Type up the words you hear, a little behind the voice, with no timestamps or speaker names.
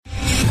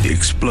The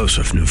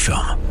explosive new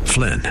film,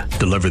 Flynn,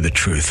 deliver the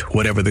truth,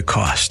 whatever the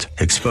cost,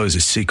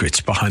 exposes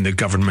secrets behind the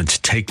government's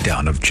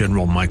takedown of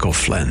General Michael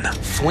Flynn.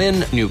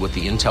 Flynn knew what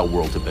the intel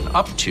world had been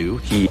up to.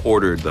 He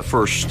ordered the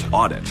first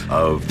audit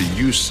of the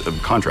use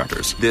of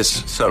contractors.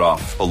 This set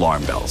off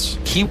alarm bells.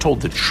 He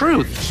told the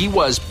truth. He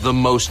was the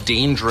most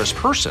dangerous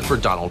person for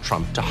Donald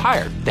Trump to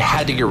hire. They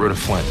had to get rid of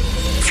Flynn.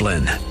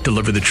 Flynn,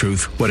 deliver the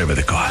truth, whatever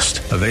the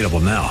cost. Available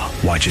now.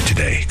 Watch it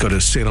today. Go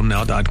to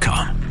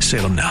salemnow.com.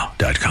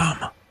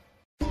 salemnow.com.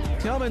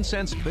 Common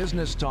sense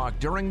business talk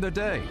during the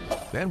day.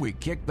 Then we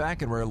kick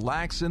back and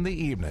relax in the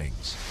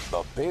evenings.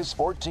 The Biz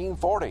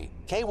 1440,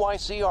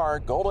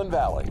 KYCR Golden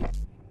Valley.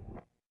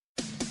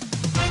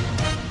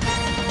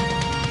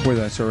 With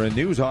SRN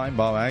News, I'm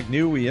Bob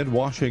Agnew in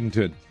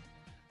Washington.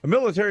 A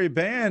military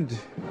band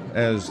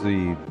as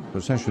the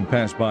procession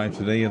passed by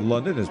today in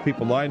London as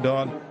people lined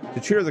on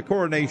to cheer the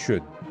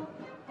coronation.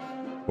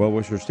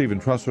 Well-wisher Stephen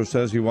Trussler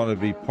says he wanted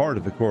to be part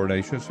of the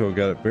coronation, so he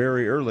got up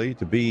very early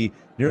to be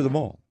near the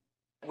mall.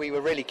 We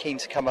were really keen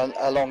to come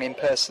along in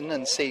person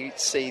and see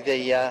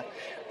the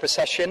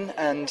procession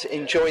and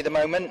enjoy the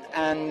moment,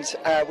 and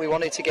we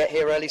wanted to get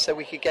here early so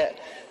we could get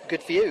a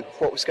good view of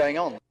what was going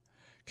on.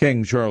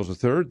 King Charles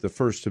III, the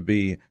first to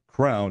be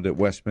crowned at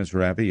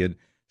Westminster Abbey in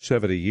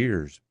 70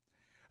 years.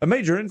 A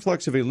major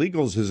influx of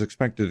illegals is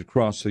expected to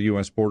cross the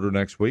U.S. border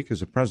next week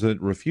as the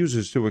president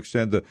refuses to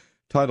extend the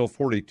Title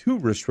 42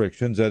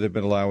 restrictions that have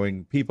been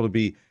allowing people to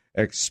be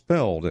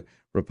expelled.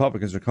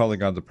 Republicans are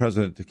calling on the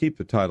president to keep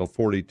the Title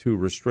 42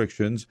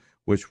 restrictions,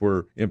 which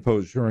were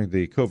imposed during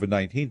the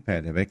COVID-19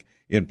 pandemic,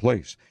 in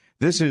place.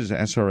 This is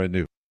SRN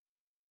News.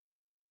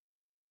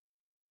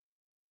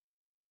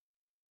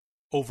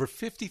 Over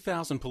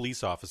 50,000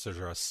 police officers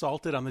are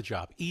assaulted on the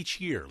job each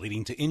year,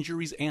 leading to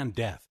injuries and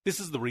death. This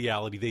is the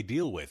reality they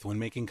deal with when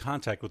making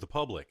contact with the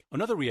public.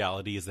 Another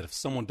reality is that if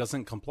someone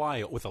doesn't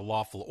comply with a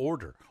lawful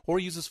order or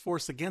uses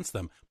force against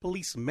them,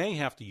 police may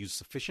have to use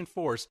sufficient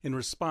force in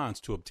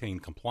response to obtain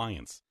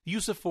compliance. The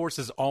use of force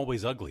is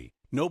always ugly.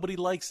 Nobody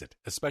likes it,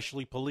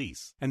 especially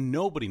police, and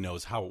nobody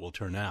knows how it will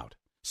turn out.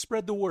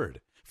 Spread the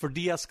word. For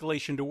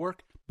de-escalation to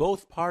work,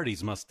 both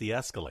parties must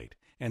de-escalate.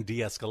 And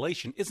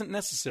de-escalation isn't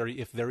necessary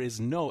if there is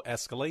no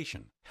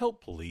escalation.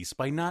 Help police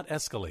by not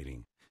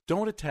escalating.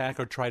 Don't attack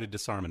or try to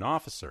disarm an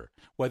officer,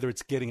 whether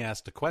it's getting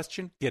asked a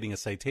question, getting a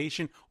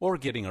citation, or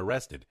getting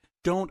arrested.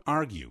 Don't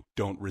argue,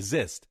 don't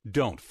resist,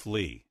 don't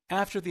flee.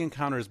 After the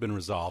encounter has been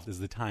resolved is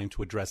the time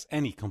to address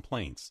any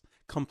complaints.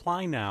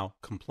 Comply now,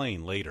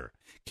 complain later.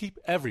 Keep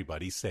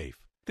everybody safe.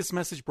 This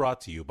message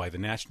brought to you by the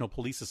National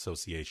Police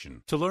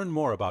Association. To learn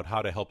more about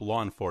how to help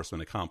law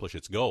enforcement accomplish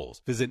its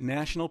goals, visit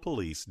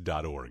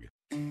nationalpolice.org.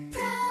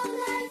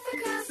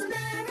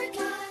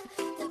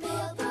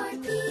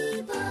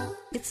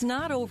 It's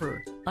not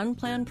over.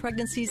 Unplanned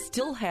pregnancies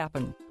still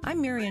happen.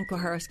 I'm Marian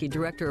Koharski,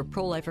 Director of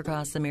Pro-Life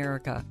Across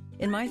America.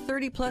 In my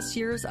 30-plus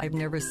years, I've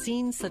never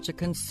seen such a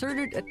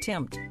concerted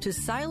attempt to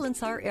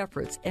silence our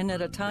efforts, and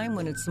at a time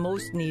when it's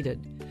most needed.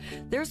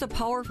 There's a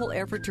powerful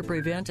effort to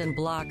prevent and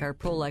block our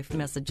pro-life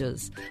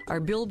messages. Our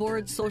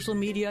billboards, social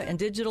media, and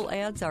digital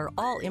ads are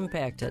all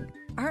impacted.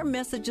 Our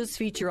messages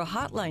feature a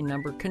hotline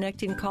number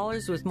connecting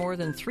callers with more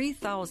than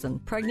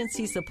 3,000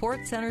 pregnancy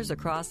support centers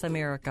across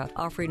America,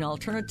 offering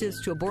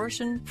alternatives to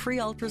abortion, free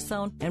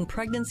ultrasound, and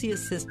pregnancy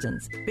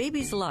assistance.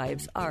 Babies'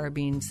 lives are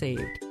being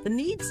saved. The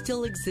need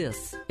still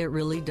exists. It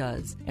really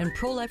does. And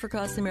Pro-Life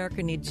Across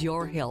America needs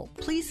your help.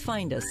 Please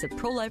find us at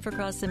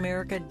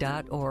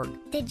prolifeacrossamerica.org.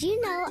 Did you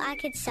know I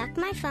could suck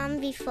my thumb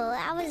before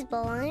I was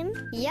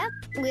born? Yep,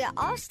 we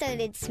all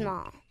started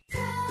small.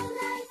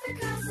 Pro-Life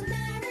Across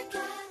America.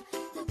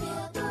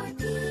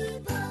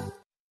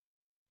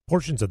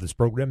 Portions of this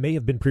program may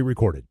have been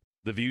pre-recorded.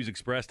 The views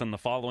expressed on the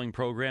following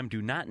program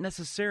do not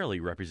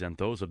necessarily represent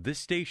those of this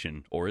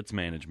station or its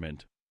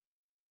management.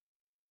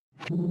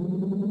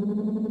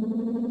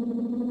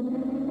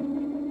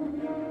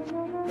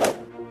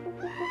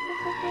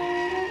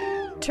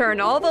 Turn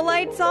all the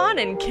lights on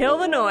and kill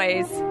the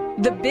noise.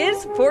 The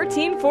Biz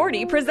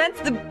 1440 presents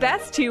the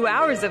best 2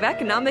 hours of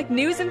economic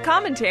news and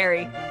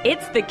commentary.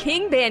 It's the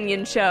King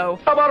Banyan Show.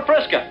 How about a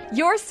Fresca?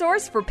 Your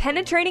source for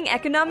penetrating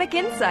economic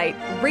insight,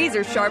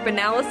 razor-sharp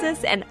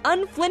analysis, and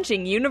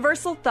unflinching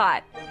universal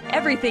thought.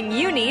 Everything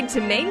you need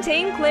to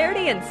maintain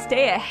clarity and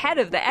stay ahead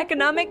of the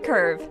economic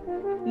curve.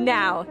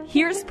 Now,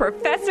 here's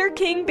Professor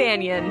King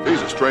Banyan.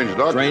 He's a strange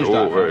doctor. Strange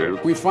doctor.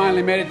 We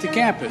finally made it to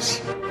campus.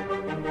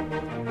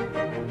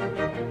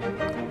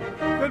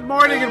 Good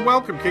morning and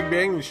welcome, King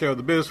Banyan Show,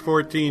 the Biz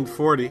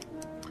 1440.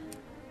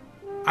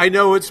 I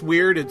know it's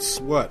weird.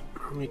 It's what?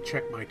 Let me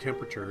check my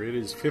temperature. It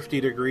is 50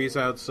 degrees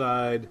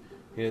outside.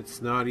 And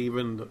it's not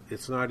even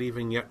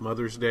yet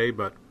Mother's Day,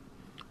 but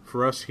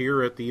for us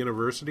here at the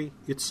university,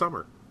 it's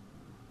summer.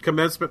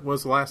 Commencement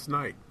was last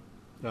night,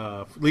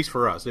 at least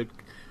for us.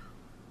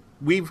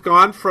 We've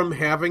gone from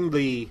having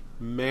the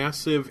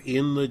massive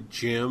in the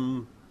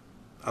gym,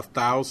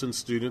 1,000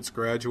 students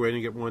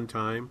graduating at one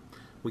time.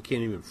 We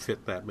can't even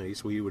fit that many,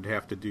 so we would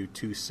have to do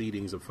 2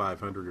 seatings of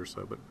 500 or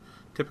so. But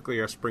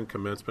Typically, our spring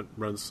commencement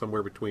runs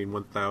somewhere between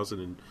 1,000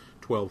 and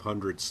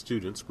 1,200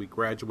 students. We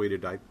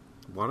graduated, I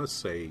want to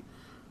say,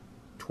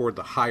 toward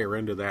the higher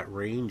end of that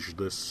range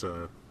this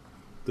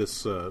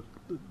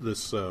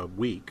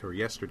week or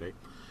yesterday.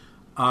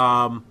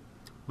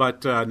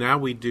 But now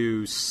we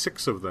do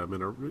 6 of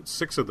them,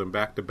 6 of them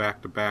back to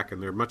back to back,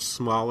 and they're much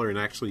smaller and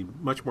actually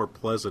much more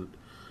pleasant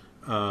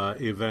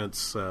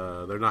events.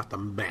 They're not the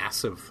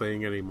massive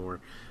thing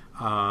anymore,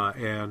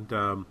 and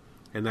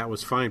that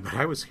was fine. But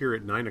I was here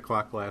at 9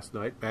 o'clock last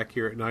night, back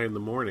here at 9 in the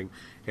morning,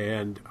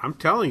 and I'm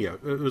telling you,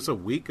 it was a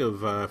week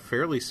of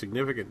fairly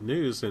significant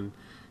news in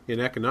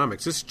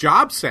economics. It's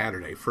Jobs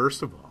Saturday,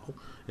 first of all,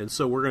 and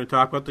so we're going to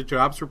talk about the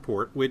jobs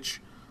report,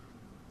 which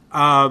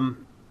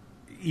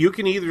you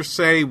can either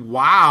say,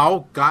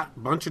 wow, got a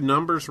bunch of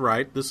numbers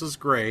right, this is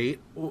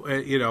great.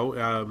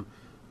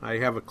 I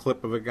have a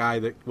clip of a guy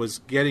that was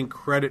getting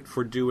credit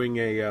for doing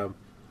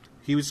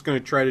he was going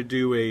to try to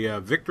do a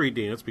victory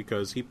dance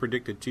because he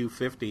predicted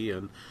 250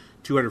 and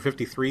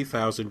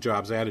 253,000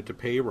 jobs added to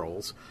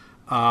payrolls.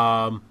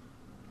 And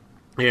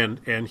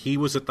he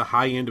was at the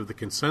high end of the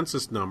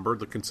consensus number.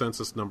 The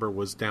consensus number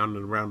was down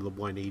and around the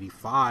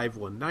 185,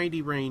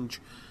 190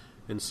 range,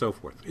 and so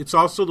forth. It's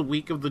also the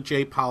week of the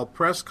Jay Powell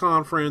press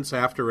conference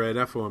after an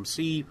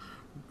FOMC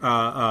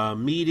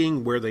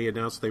meeting where they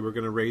announced they were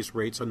going to raise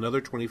rates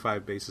another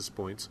 25 basis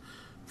points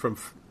from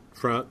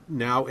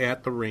now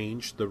at the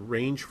range. The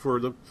range for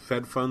the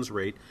Fed funds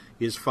rate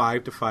is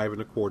 5 to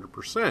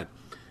 5.25%.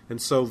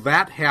 And so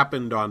that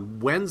happened on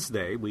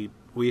Wednesday. We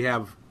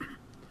have,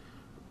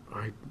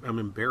 I'm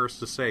embarrassed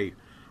to say,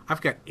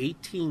 I've got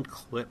 18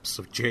 clips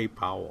of Jay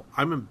Powell.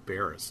 I'm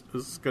embarrassed.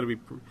 This is going to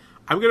be...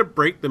 I'm going to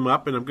break them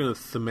up, and I'm going to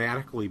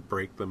thematically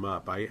break them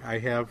up. I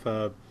have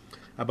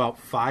about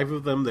 5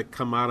 of them that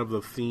come out of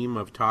the theme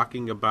of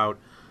talking about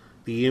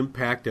the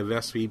impact of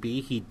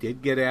SVB. He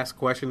did get asked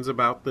questions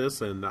about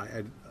this, and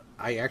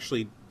I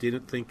actually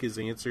didn't think his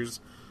answers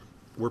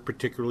were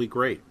particularly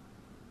great.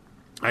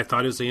 I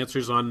thought his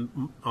answers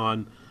on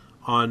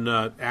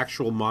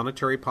actual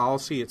monetary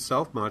policy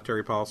itself,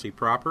 monetary policy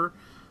proper,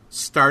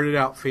 started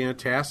out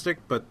fantastic,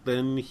 but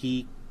then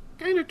he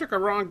kind of took a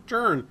wrong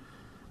turn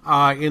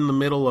in the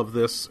middle of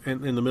this,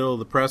 in the middle of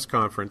the press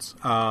conference,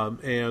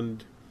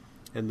 and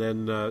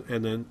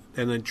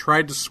then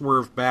tried to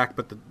swerve back,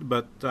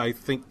 but I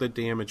think the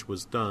damage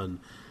was done,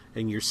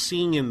 and you're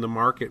seeing in the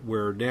market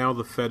where now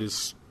the Fed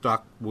is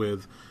stuck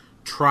with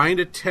trying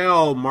to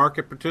tell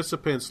market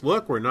participants,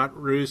 look, we're not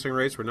reducing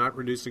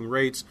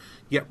rates,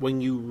 yet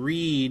when you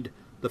read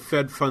the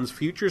Fed funds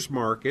futures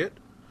market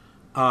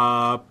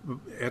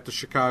at the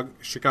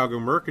Chicago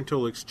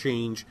Mercantile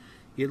Exchange,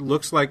 it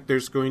looks like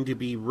there's going to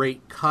be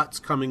rate cuts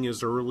coming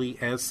as early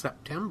as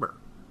September.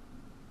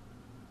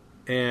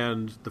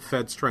 And the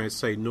Fed's trying to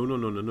say,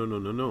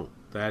 no.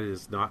 That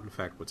is not, in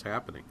fact, what's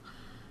happening.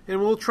 And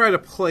we'll try to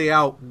play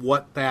out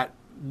what that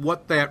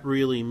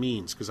really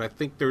means, because I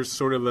think there's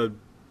sort of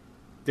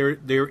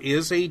there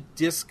is a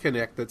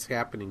disconnect that's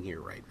happening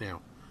here right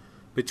now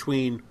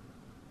between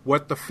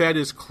what the Fed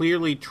is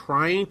clearly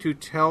trying to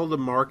tell the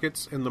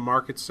markets and the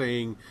markets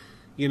saying,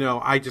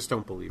 I just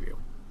don't believe you.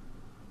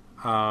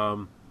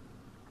 I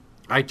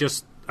just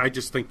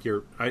think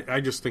you're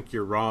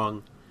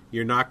wrong.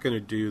 You're not going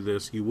to do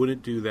this. You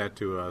wouldn't do that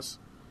to us.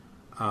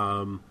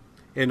 And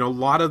a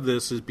lot of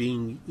this is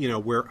being,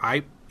 where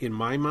in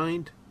my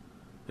mind,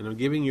 and I'm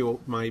giving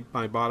you my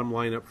bottom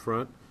line up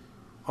front,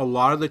 a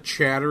lot of the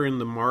chatter in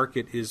the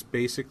market is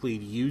basically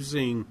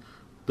using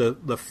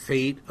the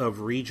fate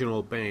of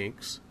regional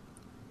banks,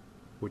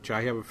 which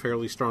I have a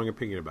fairly strong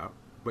opinion about,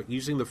 but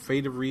using the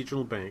fate of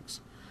regional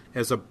banks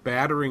as a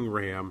battering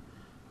ram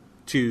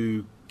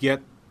to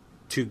get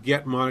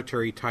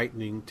monetary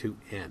tightening to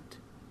end.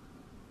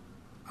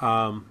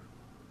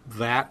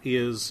 That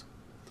is,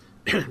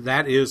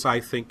 I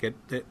think, at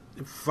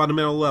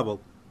fundamental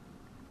level,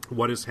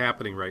 what is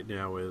happening right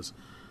now is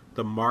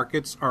the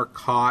markets are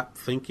caught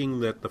thinking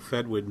that the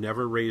Fed would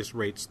never raise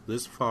rates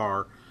this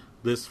far,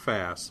 this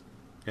fast,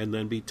 and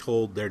then be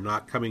told they're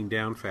not coming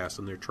down fast,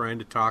 and they're trying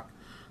to talk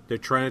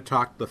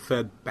the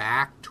Fed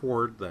back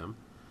toward them,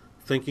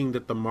 thinking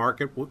that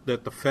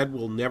that the Fed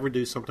will never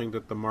do something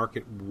that the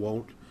market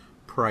won't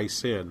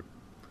price in.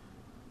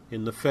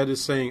 And the Fed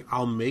is saying,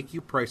 I'll make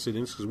you price it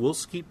in because we'll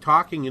keep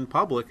talking in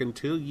public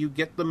until you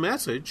get the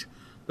message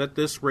that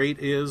this rate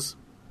is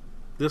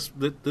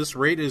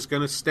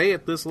going to stay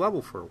at this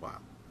level for a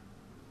while.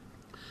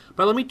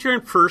 But let me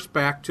turn first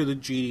back to the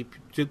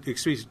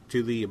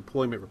to the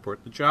employment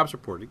report, the jobs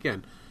report.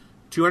 Again,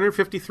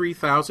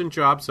 253,000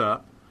 jobs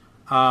up.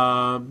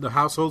 The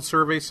household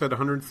survey said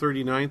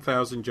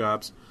 139,000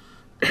 jobs,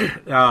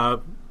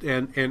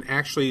 and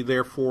actually,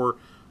 therefore,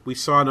 we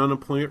saw an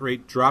unemployment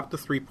rate drop to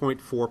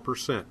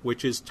 3.4%,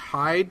 which is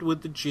tied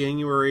with the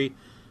January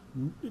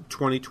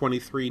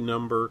 2023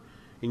 number.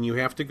 And you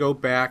have to go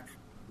back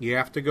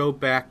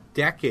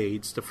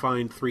decades to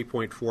find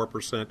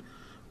 3.4%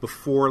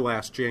 before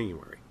last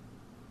January.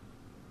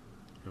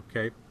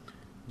 Okay,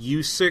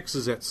 U6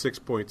 is at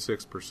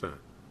 6.6%.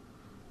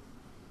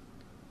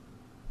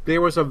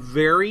 There was a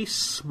very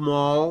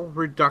small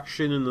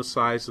reduction in the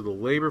size of the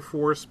labor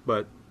force,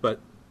 but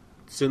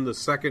it's in the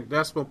second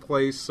decimal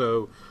place,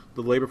 so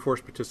the labor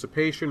force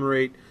participation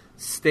rate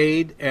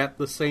stayed at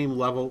the same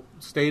level.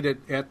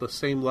 At the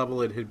same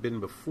level it had been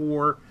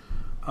before,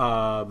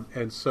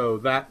 and so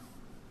that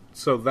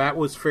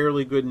was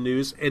fairly good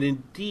news. And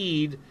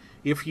indeed,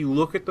 if you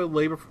look at the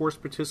labor force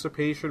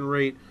participation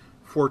rate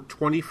for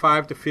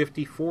 25 to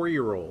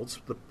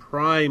 54-year-olds, the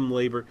prime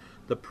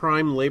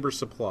labor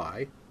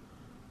supply,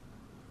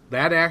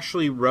 that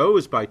actually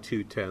rose by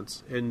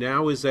 0.2 and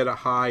now is at a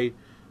high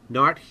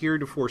not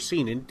heretofore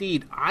seen.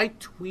 Indeed, I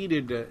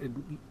tweeted,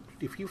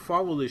 if you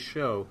follow this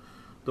show,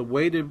 the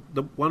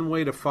one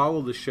way to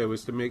follow the show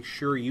is to make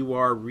sure you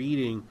are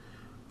reading,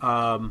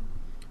 in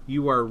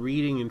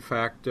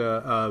fact,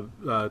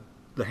 the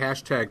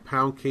hashtag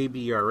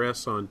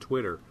 #KBRS on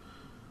Twitter.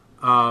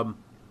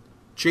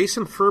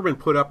 Jason Furman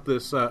put up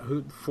this,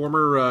 who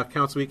former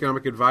Council of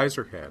Economic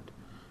Advisor had,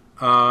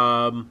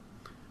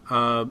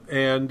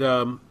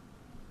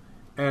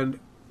 and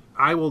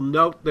I will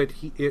note that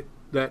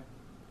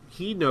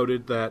he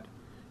noted that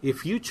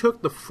if you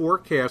took the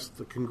forecast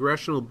the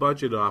Congressional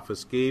Budget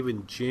Office gave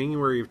in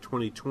January of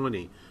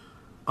 2020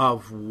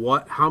 of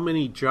how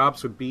many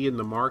jobs would be in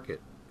the market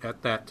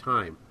at that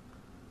time,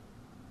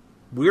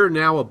 we're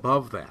now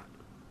above that.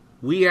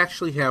 We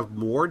actually have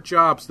more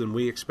jobs than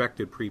we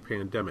expected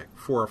pre-pandemic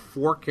for a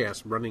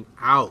forecast running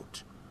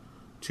out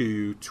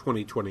to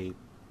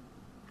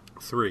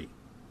 2023,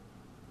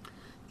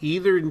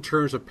 either in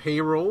terms of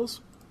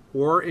payrolls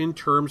or in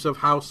terms of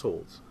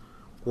households.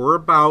 We're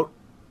about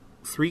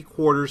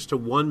 0.75 to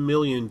 1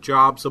 million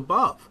jobs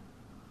above.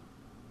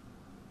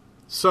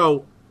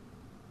 So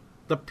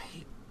the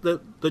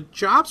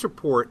jobs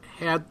report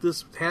has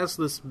this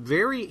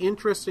very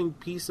interesting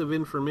piece of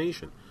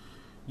information.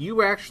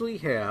 You actually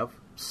have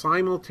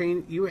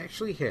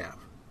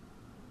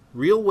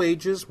real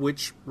wages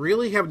which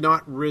really have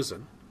not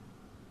risen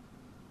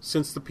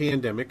since the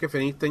pandemic. If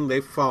anything,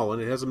 they've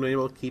fallen. It hasn't been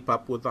able to keep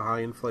up with the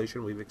high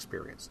inflation we've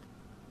experienced.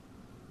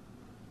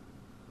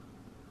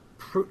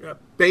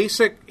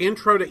 Basic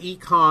intro to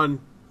econ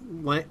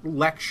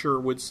lecture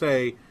would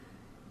say,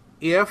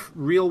 if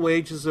real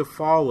wages have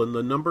fallen,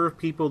 the number of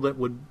people that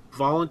would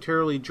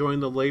voluntarily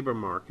join the labor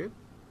market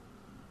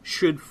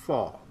should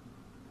fall.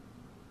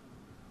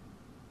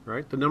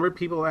 Right? The number of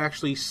people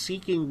actually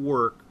seeking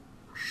work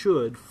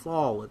should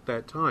fall at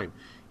that time.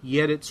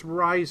 Yet it's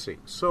rising.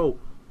 So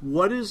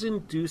what is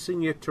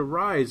inducing it to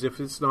rise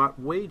if it's not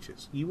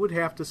wages? You would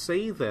have to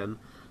say then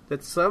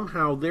that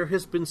somehow there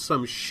has been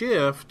some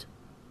shift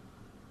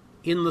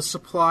in the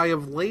supply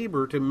of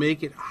labor to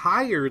make it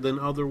higher than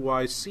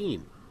otherwise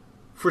seen,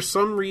 for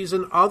some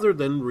reason other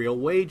than real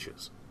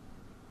wages.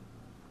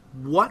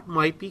 What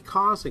might be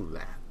causing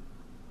that?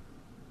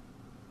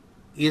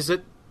 Is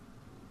it,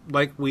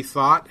 like we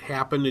thought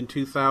happened in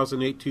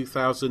 2008,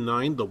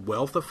 2009, the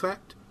wealth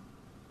effect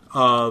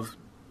of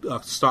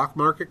a stock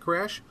market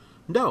crash?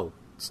 No,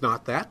 it's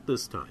not that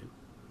this time.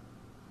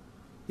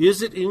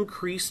 Is it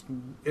increased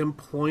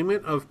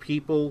employment of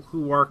people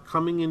who are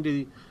coming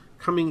into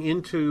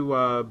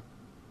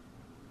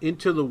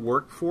the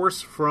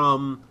workforce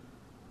from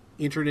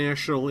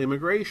international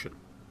immigration?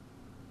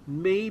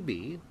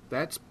 Maybe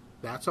that's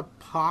a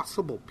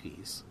possible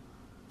piece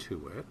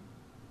to it.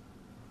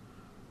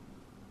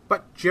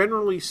 But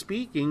generally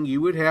speaking,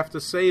 you would have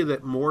to say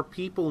that more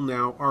people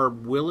now are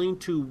willing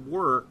to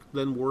work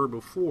than were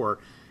before,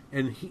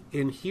 and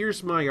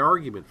here's my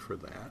argument for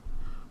that,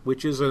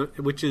 which is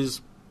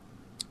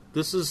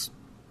this is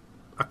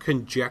a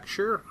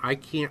conjecture. I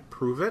can't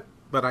prove it,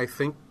 but I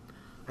think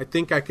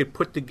I could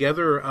put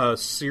together a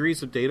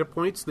series of data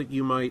points that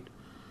you might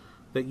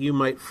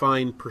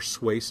find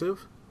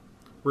persuasive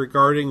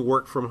regarding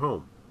work from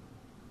home.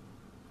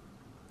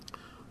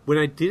 When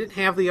I didn't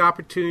have the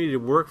opportunity to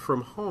work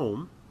from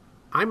home,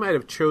 I might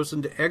have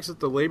chosen to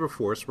exit the labor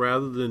force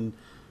rather than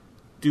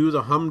do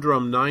the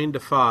humdrum 9 to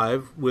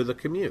 5 with a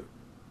commute.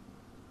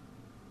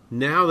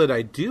 Now that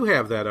I do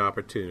have that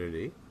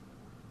opportunity,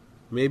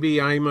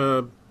 maybe I'm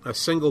a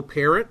single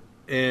parent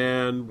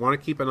and want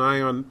to keep an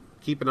eye on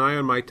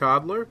my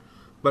toddler,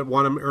 but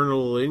want to earn a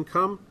little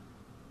income.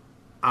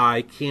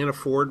 I can't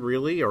afford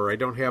really, or I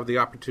don't have the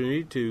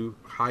opportunity to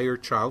hire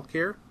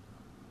childcare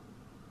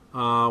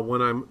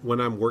when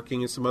I'm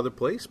working in some other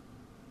place.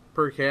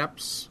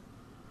 Perhaps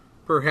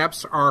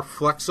our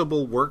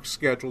flexible work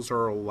schedules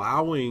are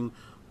allowing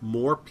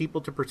more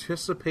people to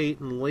participate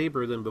in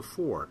labor than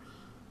before.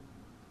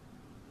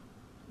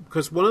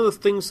 Because one of the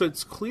things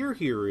that's clear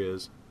here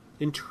is,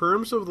 in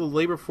terms of the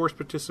labor force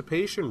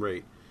participation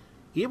rate,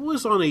 it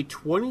was on a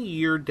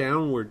 20-year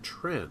downward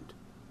trend.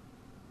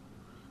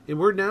 And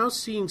we're now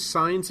seeing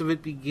signs of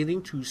it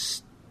beginning to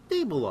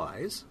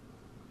stabilize,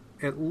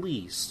 at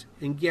least,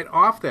 and get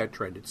off that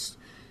trend.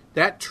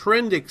 That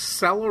trend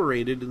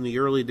accelerated in the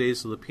early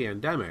days of the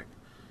pandemic.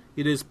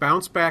 It has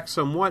bounced back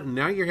somewhat, and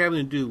now you're having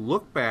to do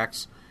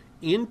lookbacks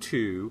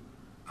into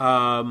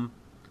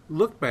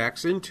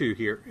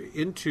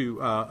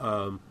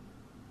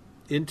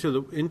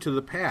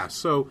the past.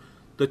 So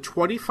The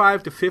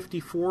 25 to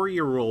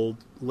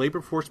 54-year-old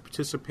labor force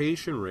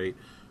participation rate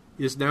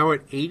is now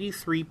at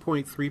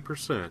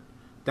 83.3%.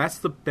 That's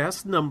the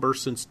best number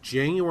since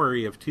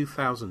January of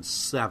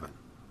 2007.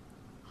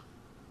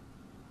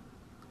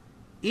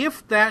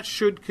 If that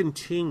should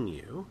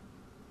continue,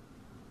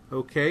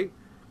 okay,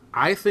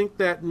 I think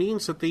that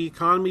means that the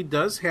economy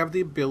does have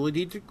the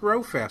ability to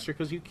grow faster,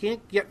 because you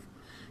can't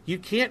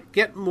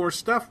get more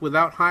stuff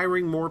without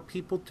hiring more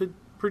people to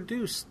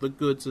produce the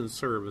goods and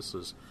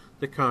services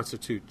that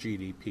constitute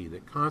GDP,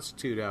 that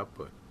constitute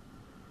output.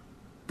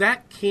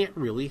 That can't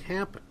really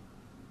happen.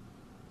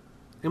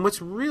 And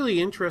what's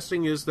really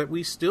interesting is that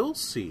we still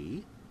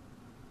see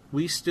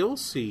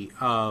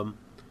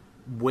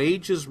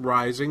wages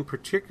rising,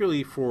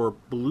 particularly for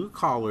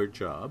blue-collar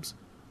jobs,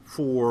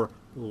 for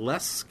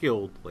less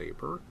skilled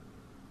labor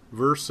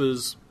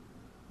versus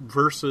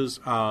places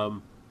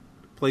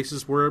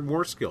where are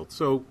more skilled.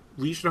 So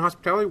leisure and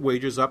hospitality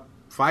wages up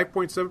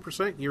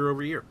 5.7% year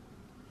over year.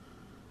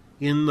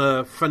 In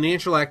the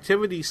financial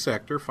activity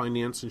sector,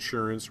 finance,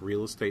 insurance,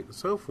 real estate, and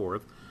so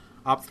forth,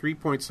 up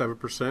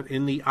 3.7%.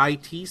 In the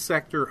IT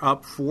sector,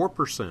 up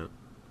 4%,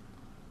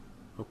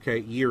 okay,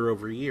 year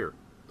over year.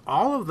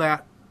 All of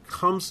that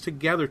comes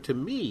together to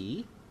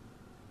me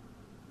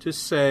to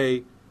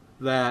say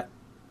that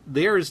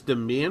there is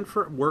demand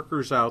for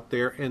workers out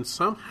there, and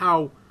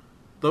somehow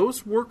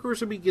those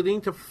workers are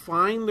beginning to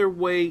find their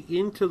way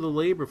into the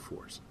labor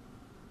force.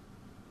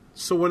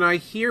 So when I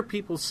hear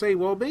people say,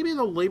 well, maybe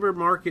the labor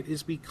market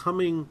is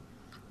becoming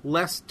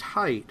less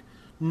tight,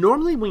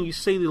 normally when you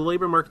say the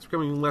labor market is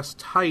becoming less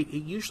tight,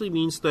 it usually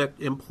means that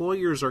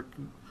employers are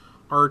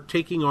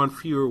taking on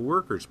fewer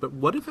workers. But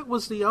what if it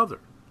was the other?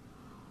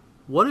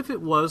 What if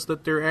it was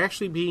that they're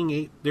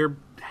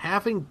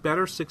having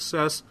better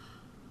success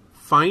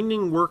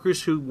finding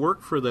workers who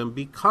work for them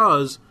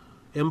because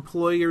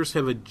employers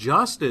have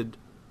adjusted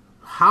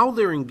how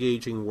they're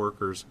engaging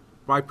workers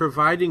by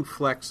providing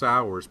flex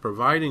hours,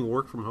 providing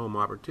work-from-home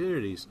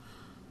opportunities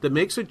that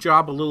makes a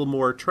job a little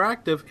more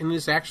attractive and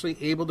is actually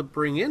able to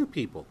bring in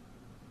people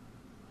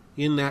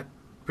in that,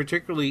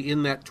 particularly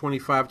in that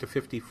 25 to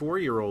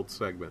 54-year-old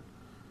segment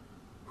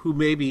who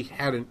maybe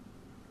hadn't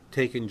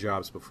taken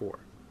jobs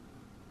before.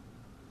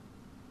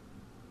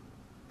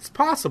 It's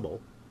possible.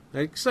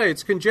 Like I say,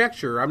 it's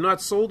conjecture. I'm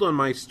not sold on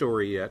my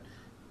story yet,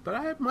 but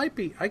I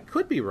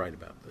could be right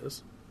about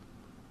this.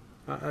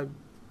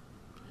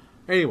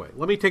 Anyway,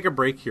 let me take a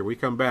break here. We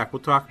come back.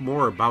 We'll talk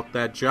more about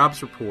that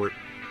jobs report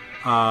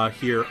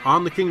here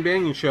on the King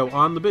Banaian Show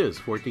on the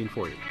Biz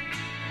 1440.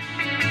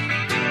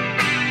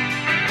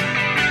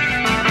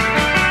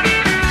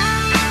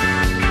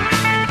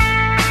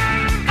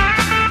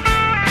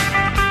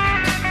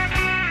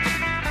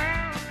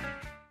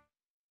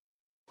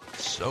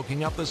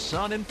 Soaking up the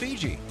sun in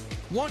Fiji,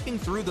 walking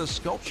through the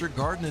sculpture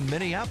garden in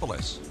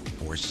Minneapolis,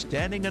 or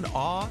standing in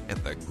awe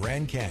at the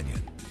Grand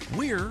Canyon.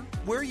 We're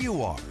where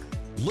you are.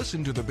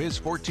 Listen to the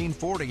Biz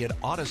 1440 at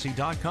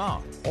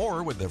Odyssey.com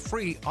or with the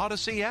free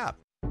Odyssey app.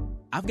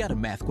 I've got a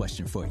math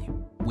question for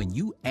you. When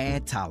you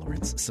add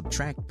tolerance,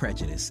 subtract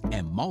prejudice,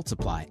 and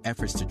multiply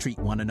efforts to treat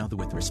one another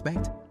with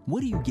respect, what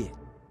do you get?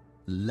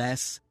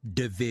 Less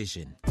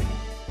division.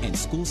 And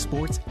school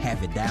sports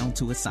have it down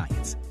to a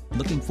science.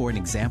 Looking for an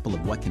example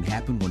of what can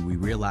happen when we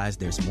realize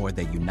there's more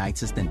that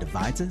unites us than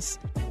divides us?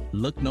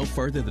 Look no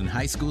further than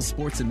high school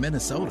sports in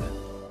Minnesota.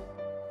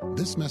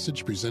 This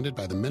message presented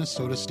by the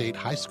Minnesota State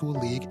High School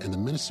League and the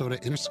Minnesota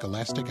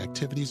Interscholastic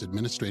Activities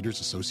Administrators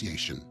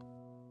Association.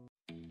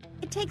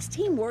 It takes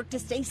teamwork to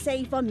stay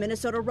safe on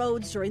Minnesota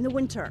roads during the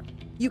winter.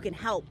 You can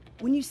help.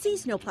 When you see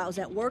snowplows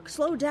at work,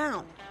 slow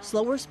down.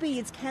 Slower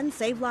speeds can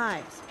save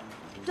lives.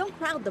 Don't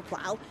crowd the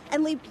plow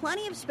and leave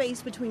plenty of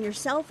space between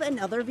yourself and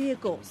other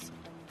vehicles.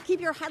 Keep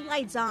your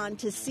headlights on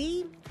to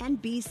see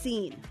and be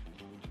seen.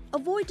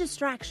 Avoid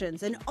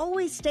distractions and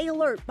always stay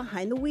alert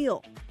behind the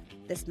wheel.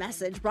 This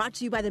message brought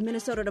to you by the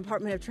Minnesota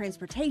Department of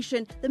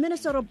Transportation, the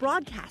Minnesota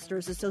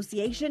Broadcasters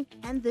Association,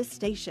 and this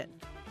station.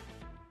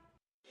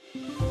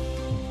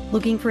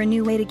 Looking for a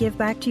new way to give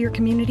back to your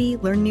community,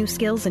 learn new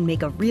skills, and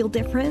make a real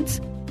difference?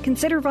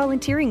 Consider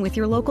volunteering with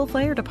your local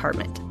fire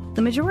department.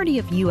 The majority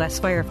of U.S.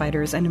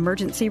 firefighters and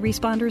emergency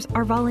responders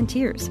are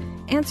volunteers,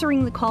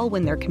 answering the call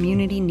when their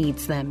community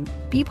needs them.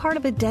 Be part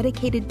of a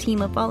dedicated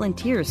team of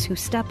volunteers who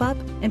step up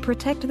and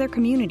protect their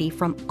community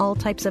from all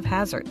types of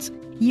hazards.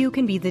 You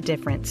can be the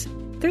difference.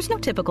 There's no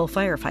typical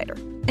firefighter.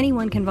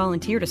 Anyone can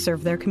volunteer to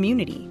serve their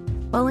community.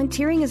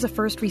 Volunteering as a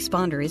first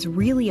responder is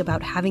really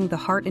about having the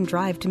heart and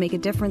drive to make a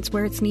difference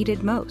where it's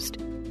needed most.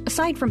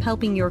 Aside from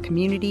helping your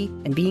community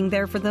and being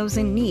there for those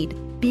in need,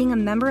 being a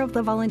member of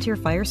the Volunteer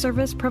Fire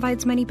Service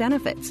provides many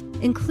benefits,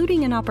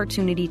 including an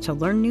opportunity to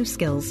learn new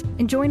skills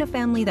and join a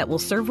family that will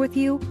serve with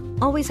you,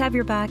 always have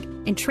your back,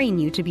 and train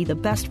you to be the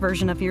best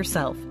version of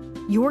yourself.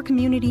 Your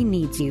community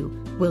needs you.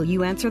 Will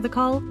you answer the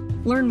call?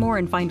 Learn more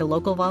and find a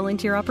local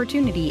volunteer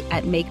opportunity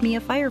at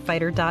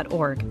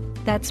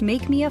makemeafirefighter.org. That's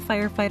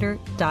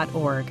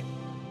makemeafirefighter.org.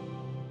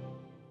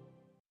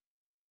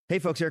 Hey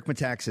folks, Eric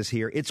Metaxas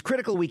here. It's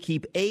critical we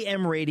keep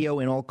AM radio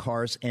in all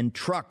cars and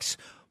trucks.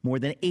 More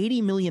than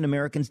 80 million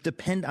Americans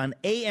depend on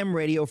AM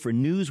radio for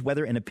news,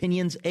 weather, and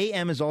opinions.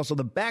 AM is also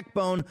the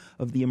backbone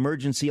of the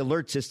emergency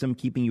alert system,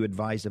 keeping you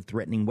advised of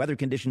threatening weather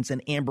conditions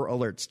and Amber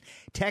Alerts.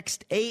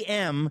 Text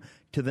AM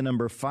to the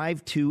number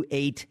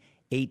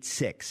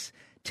 52886.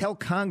 Tell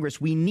Congress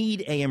we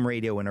need AM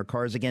radio in our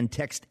cars. Again,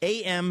 text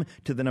AM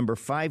to the number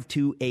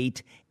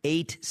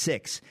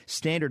 52886.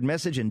 Standard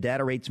message and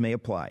data rates may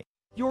apply.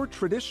 Your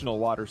traditional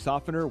water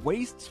softener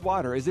wastes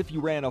water as if you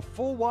ran a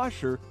full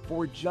washer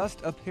for just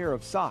a pair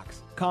of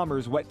socks.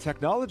 Commerce Wet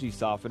Technology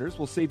softeners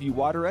will save you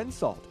water and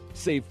salt.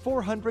 Save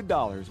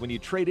 $400 when you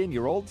trade in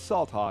your old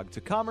Salt Hog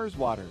to Commerce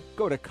Water.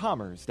 Go to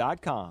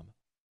commerce.com.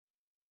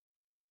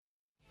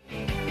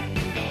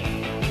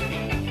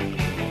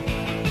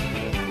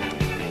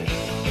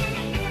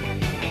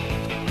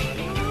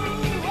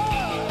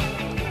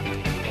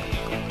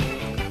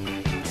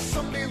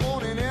 Someday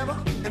won't it ever,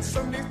 and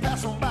someday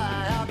pass on by.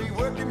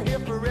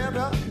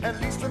 At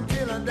least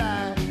until I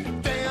die.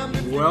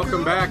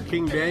 Welcome back,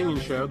 King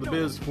Banaian Show, the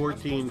Biz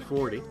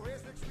 1440.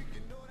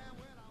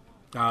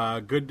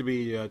 Good to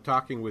be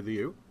talking with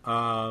you.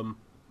 I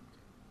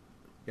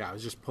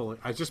was just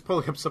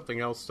pulling up something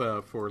else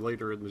for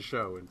later in the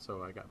show, and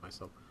so I got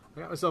myself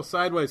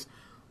sideways.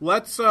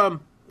 Let's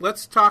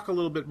talk a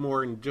little bit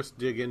more and just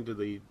dig into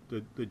the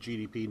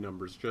GDP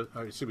numbers.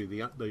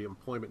 The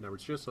employment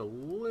numbers just a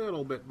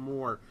little bit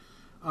more.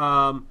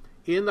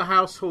 In the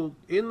household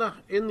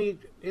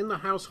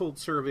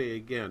survey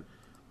again,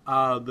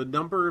 the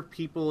number of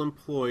people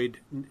employed,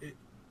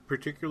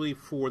 particularly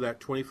for that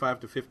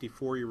 25 to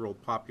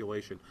 54-year-old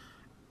population,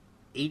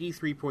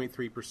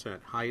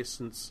 83.3%, highest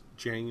since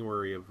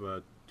January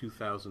of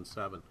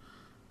 2007.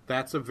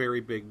 That's a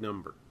very big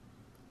number.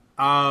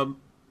 One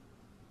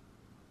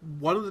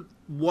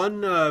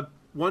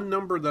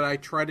number that I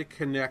try to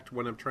connect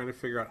when I'm trying to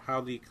figure out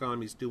how the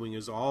economy is doing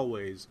is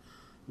always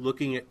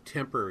looking at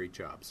temporary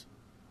jobs.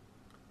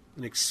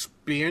 An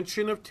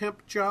expansion of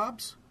temp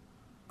jobs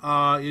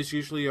is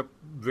usually a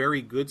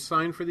very good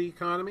sign for the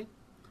economy,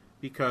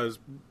 because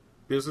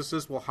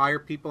businesses will hire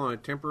people on a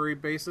temporary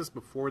basis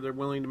before they're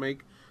willing to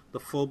make the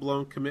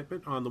full-blown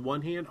commitment on the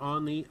one hand.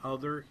 On the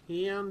other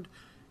hand,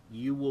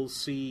 you will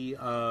see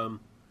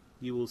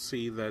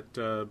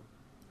that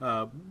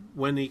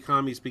when the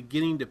economy is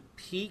beginning to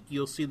peak,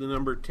 you'll see the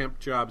number of temp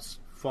jobs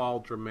fall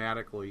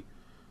dramatically,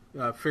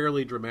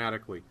 fairly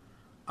dramatically.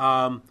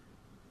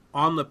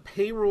 On the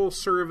payroll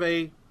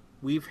survey,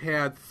 we've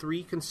had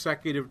 3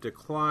 consecutive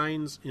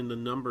declines in the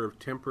number of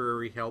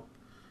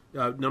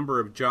number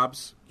of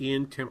jobs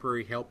in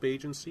temporary help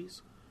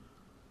agencies.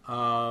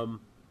 The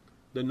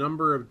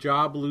number of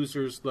job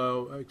losers,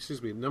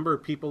 the number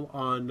of people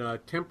on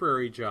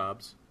temporary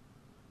jobs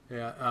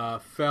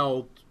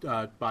fell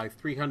by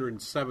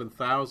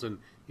 307,000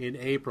 in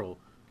April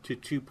to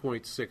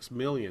 2.6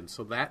 million.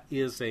 So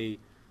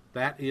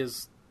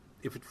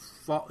if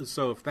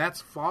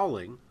that's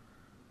falling,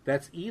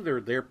 that's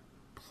either they're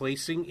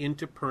placing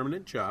into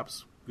permanent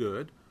jobs,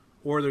 good,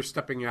 or they're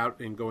stepping out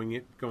and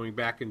going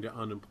back into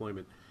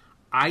unemployment.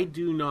 I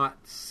do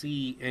not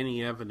see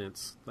any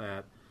evidence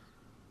that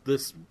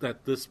this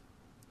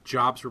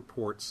jobs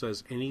report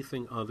says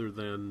anything other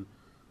than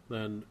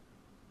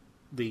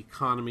the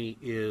economy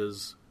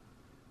is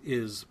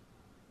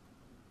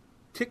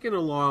ticking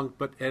along,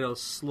 but at a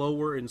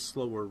slower and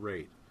slower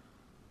rate.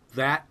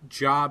 That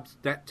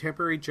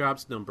temporary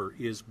jobs number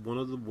is one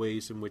of the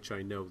ways in which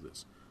I know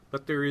this.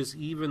 But there is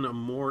even a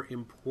more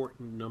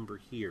important number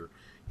here,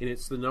 and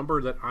it's the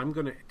number that I'm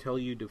going to tell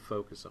you to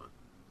focus on.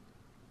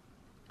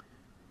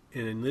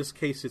 And in this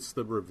case, it's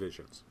the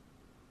revisions.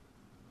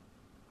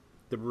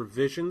 The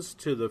revisions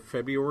to the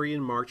February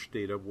and March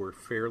data were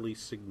fairly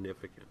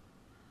significant.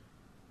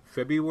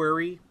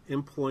 February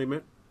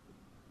employment,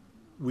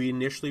 we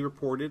initially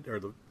reported,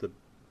 or the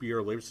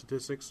Bureau of Labor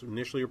Statistics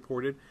initially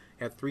reported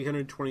at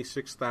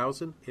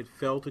 326,000. It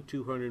fell to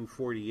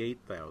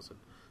 248,000.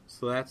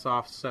 So that's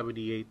off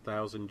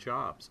 78,000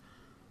 jobs.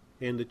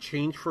 And the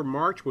change for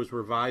March was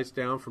revised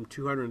down from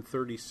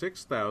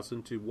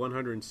 236,000 to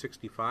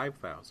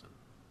 165,000.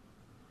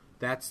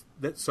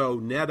 So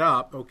net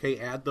up, okay,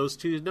 add those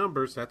two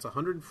numbers, that's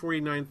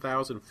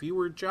 149,000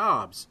 fewer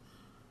jobs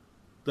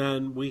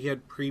than we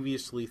had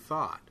previously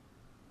thought.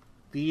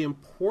 The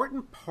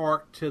important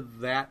part to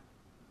that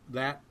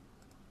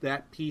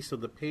piece of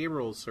the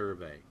payroll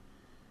survey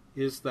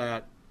is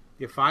that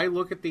if I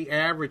look at the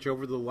average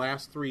over the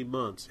last 3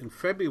 months, in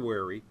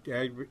February,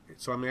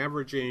 so I'm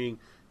averaging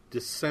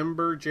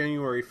December,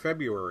 January,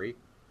 February,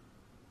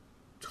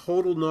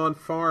 total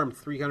non-farm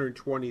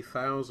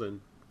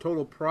 320,000,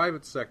 total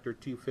private sector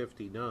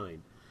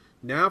 259.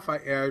 Now if I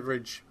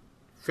average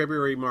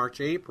February,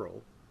 March,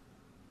 April,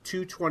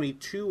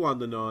 222 on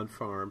the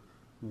non-farm,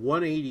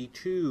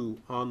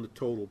 182 on the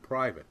total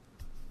private.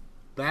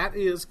 That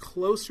is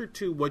closer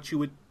to what you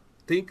would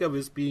think of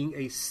as being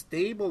a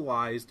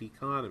stabilized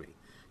economy.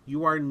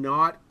 You are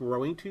not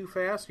growing too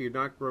fast, you're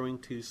not growing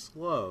too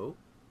slow,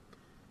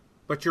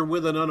 but you're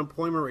with an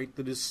unemployment rate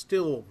that is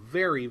still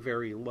very,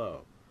 very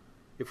low.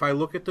 If I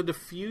look at the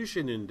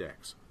diffusion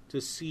index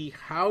to see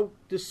how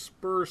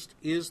dispersed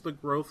is the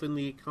growth in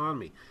the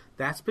economy.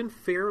 That's been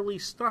fairly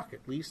stuck,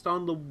 at least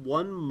on the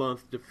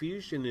 1-month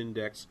diffusion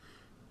index.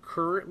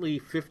 Currently,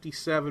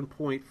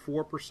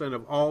 57.4%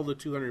 of all the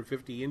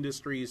 250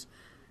 industries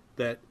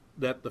that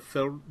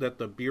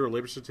the Bureau of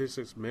Labor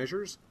Statistics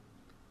measures,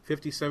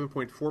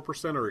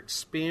 57.4% are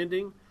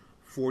expanding,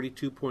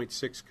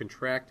 42.6%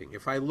 contracting.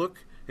 If I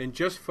look and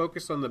just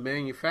focus on the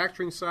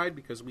manufacturing side,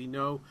 because we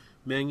know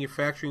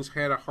manufacturing's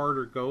had a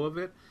harder go of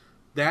it,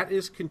 that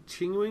is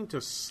continuing to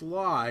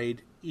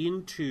slide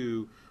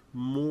into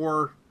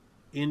more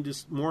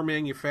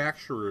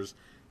manufacturers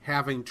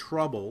having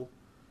trouble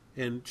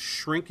and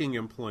shrinking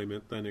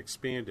employment than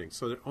expanding.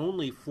 So that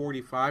only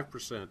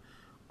 45%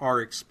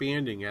 are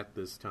expanding at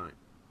this time.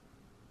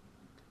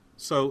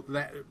 So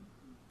that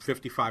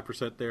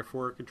 55%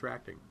 therefore are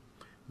contracting.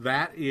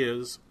 That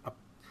is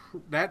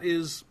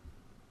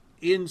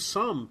in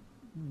sum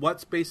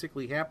what's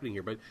basically happening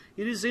here. But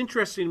it is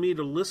interesting to me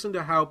to listen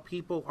to how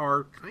people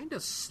are kind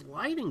of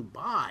sliding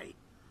by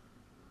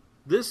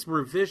this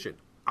revision.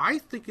 I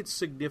think it's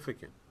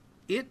significant.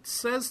 It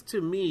says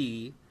to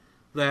me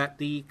that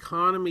the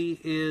economy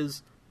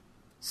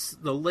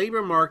the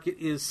labor market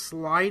is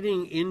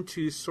sliding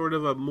into sort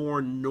of a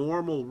more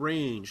normal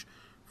range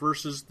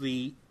versus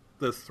the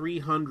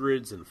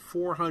 300s and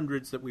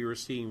 400s that we were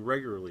seeing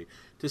regularly.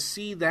 To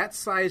see that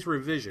size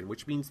revision,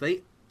 which means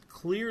they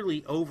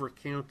clearly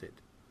overcounted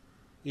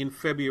in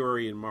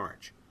February and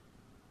March,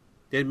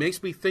 it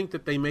makes me think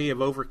that they may have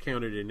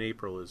overcounted in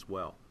April as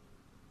well.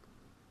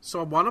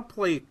 So I want to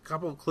play a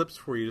couple of clips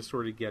for you to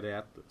sort of get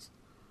at this.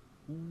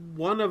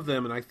 One of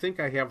them, and I think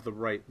I have the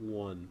right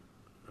one.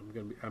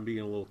 I'm being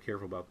a little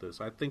careful about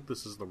this. I think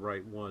this is the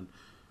right one.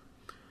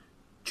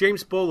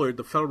 James Bullard,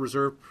 the Federal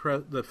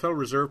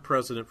Reserve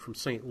president from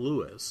St.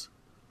 Louis,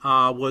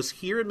 was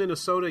here in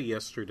Minnesota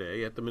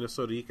yesterday at the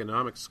Minnesota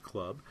Economics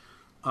Club,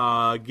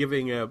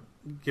 giving a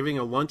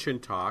luncheon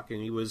talk,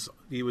 and he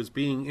was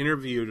being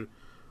interviewed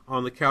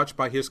on the couch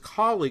by his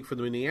colleague from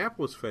the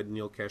Minneapolis Fed,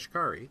 Neil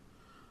Kashkari.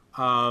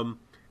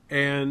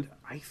 And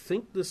I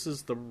think this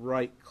is the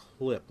right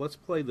clip. Let's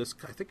play this.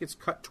 I think it's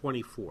cut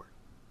 24.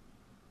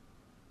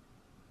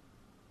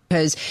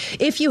 Because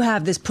if you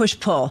have this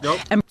push-pull... Nope,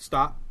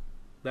 stop.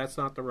 That's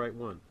not the right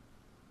one.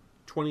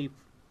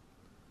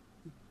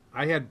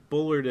 I had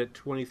Bullard at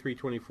 23,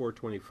 24,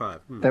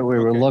 25. That we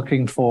were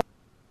looking for...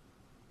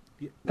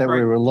 That right.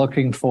 We were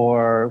looking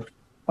for,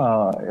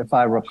 if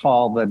I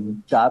recall the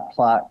dot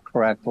plot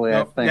correctly,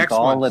 I think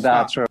all the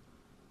dots are...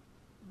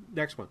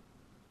 Next one.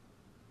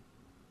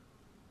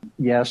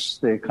 Yes,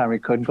 the economy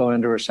could go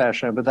into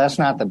recession, but that's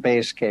not the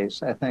base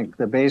case. I think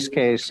the base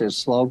case is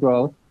slow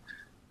growth,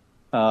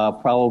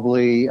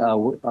 probably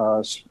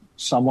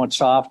somewhat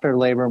softer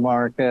labor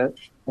market,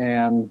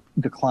 and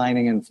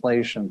declining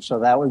inflation. So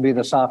that would be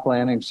the soft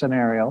landing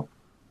scenario.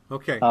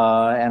 Okay.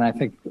 And I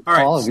think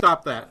all right,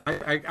 stop that.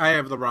 I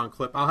have the wrong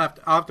clip. I'll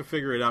have to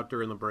figure it out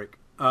during the break.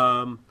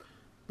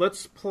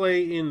 Let's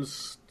play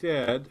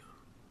instead.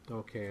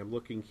 Okay, I'm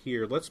looking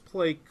here. Let's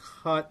play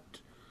cut.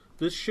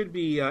 This should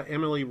be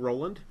Emily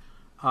Rowland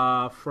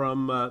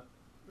from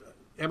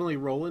Emily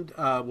Rowland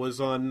was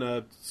on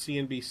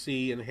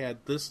CNBC and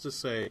had this to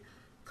say,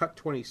 cut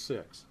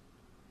 26.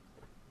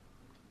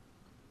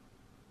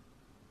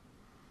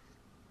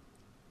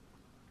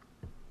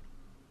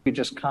 We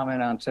just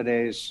comment on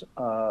today's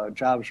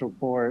jobs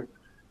report,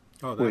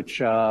 which...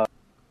 Go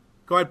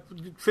ahead,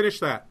 finish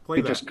that.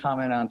 Play that. Just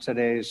comment on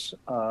today's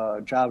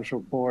jobs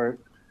report,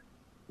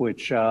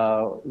 which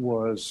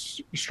was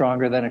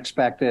stronger than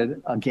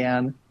expected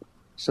again.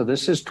 So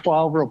this is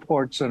 12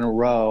 reports in a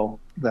row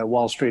that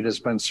Wall Street has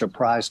been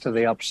surprised to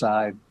the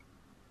upside.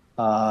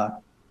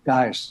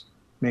 Guys,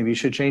 maybe you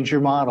should change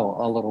your model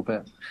a little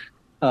bit.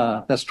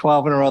 That's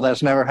 12 in a row.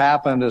 That's never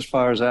happened as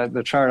far as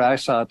the chart I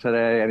saw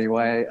today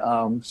anyway.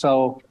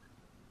 So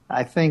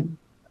I think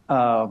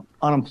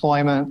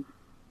unemployment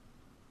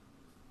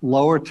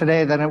lower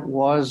today than it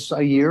was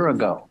a year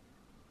ago.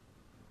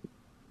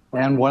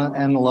 And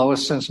the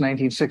lowest since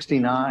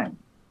 1969.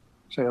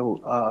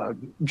 So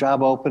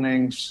job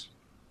openings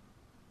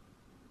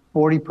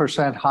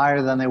 40%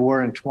 higher than they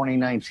were in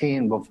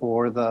 2019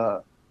 before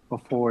the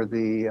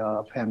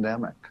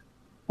pandemic.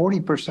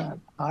 40%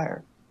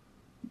 higher.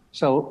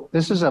 So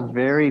this is a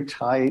very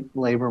tight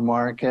labor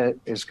market.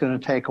 It's going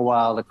to take a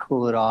while to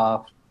cool it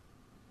off.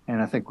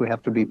 And I think we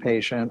have to be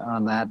patient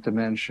on that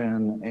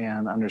dimension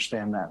and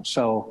understand that.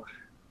 So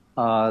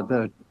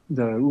the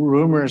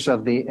rumors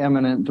of the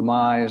imminent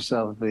demise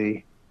of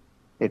the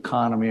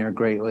economy are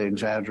greatly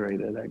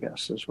exaggerated, I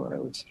guess, is what I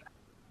would say.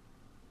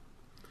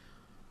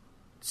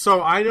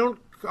 So I don't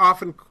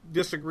often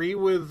disagree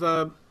with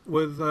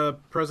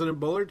President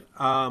Bullard.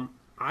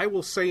 I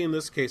will say in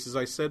this case, as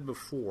I said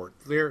before,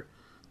 there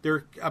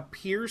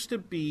appears to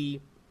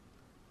be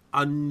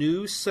a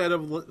new set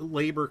of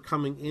labor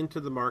coming into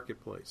the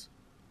marketplace.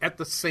 At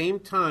the same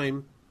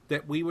time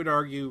that we would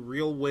argue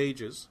real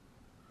wages,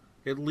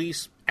 at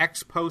least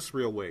ex-post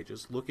real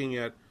wages, looking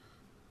at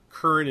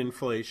current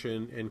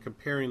inflation and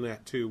comparing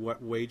that to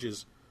what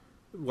wages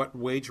what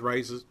wage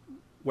increases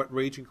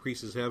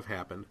have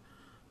happened,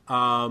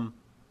 or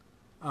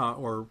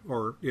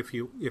if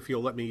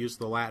you'll let me use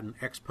the Latin,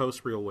 ex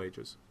post real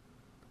wages.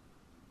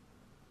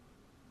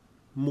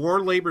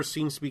 More labor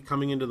seems to be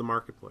coming into the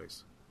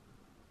marketplace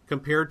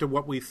compared to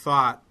what we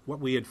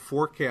had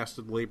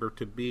forecasted labor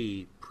to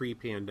be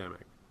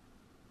pre-pandemic.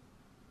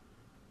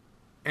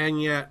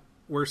 And yet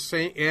we're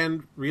saying,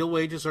 and real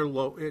wages are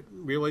low,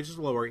 real wages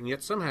are lower, and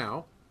yet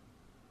somehow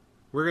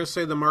we're going to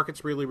say the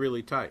market's really,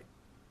 really tight.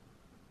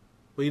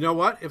 Well, you know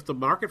what? If the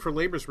market for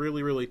labor is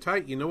really, really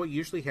tight, you know what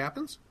usually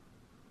happens?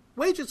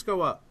 Wages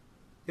go up.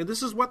 And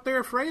this is what they're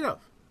afraid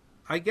of.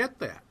 I get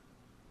that.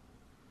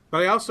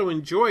 But I also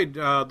enjoyed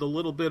the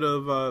little bit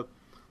of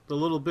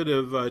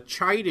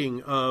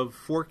chiding of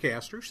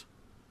forecasters.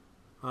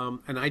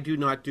 And I do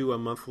not do a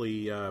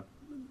monthly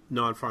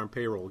non-farm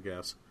payroll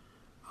guess.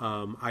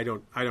 I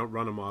don't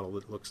run a model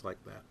that looks like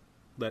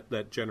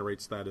that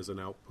generates that as an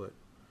output.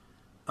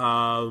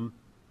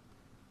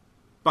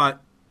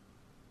 But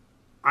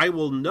I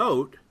will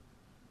note,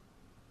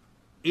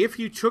 if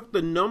you took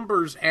the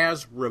numbers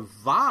as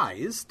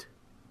revised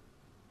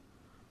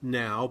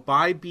now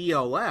by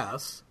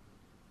BLS,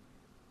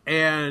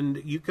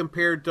 and you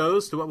compared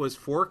those to what was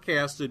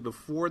forecasted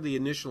before the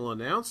initial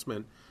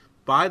announcement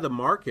by the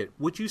market,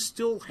 would you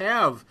still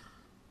have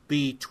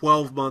the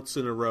 12 months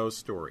in a row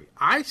story?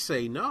 I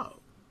say no.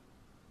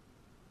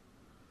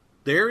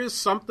 There is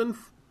something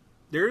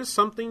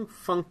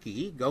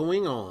funky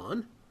going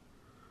on,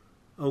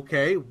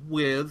 okay,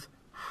 with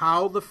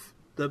how the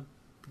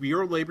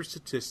Bureau of Labor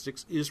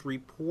Statistics is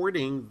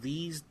reporting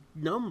these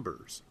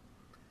numbers.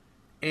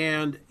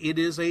 And it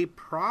is a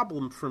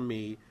problem for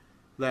me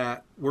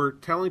that we're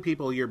telling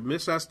people you're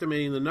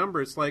misestimating the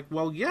number. It's like,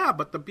 well, yeah,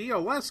 but the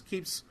BLS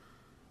keeps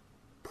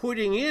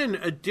putting in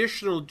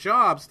additional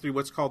jobs through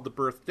what's called the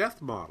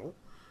birth-death model.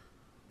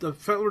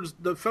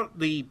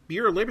 The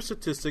Bureau of Labor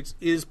Statistics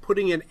is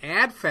putting an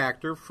add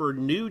factor for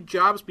new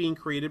jobs being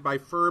created by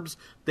firms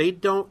they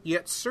don't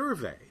yet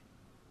survey,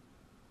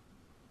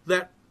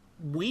 that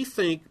we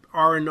think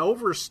are an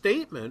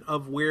overstatement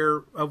of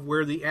where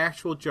the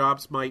actual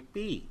jobs might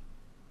be.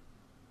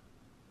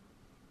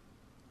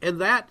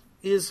 And that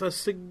is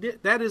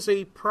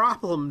a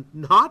problem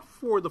not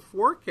for the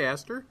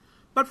forecaster,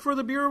 but for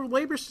the Bureau of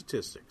Labor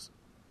Statistics.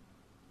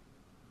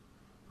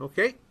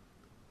 Okay?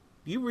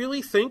 Do you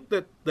really think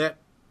that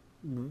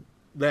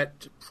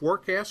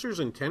forecasters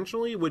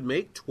intentionally would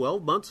make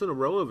 12 months in a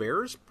row of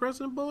errors,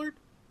 President Bullard?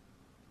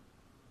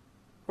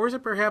 Or is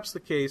it perhaps the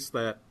case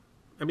that,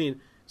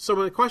 so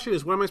my question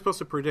is, what am I supposed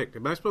to predict?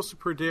 Am I supposed to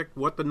predict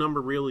what the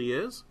number really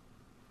is?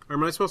 Or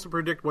am I supposed to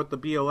predict what the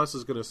BLS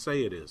is going to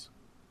say it is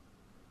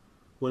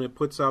when it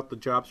puts out the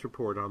jobs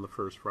report on the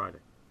first Friday?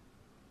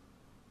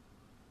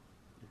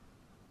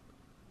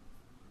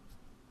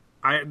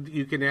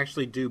 You can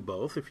actually do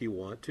both if you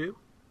want to.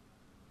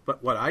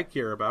 But what I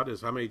care about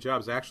is how many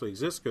jobs actually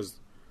exist, because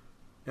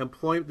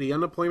the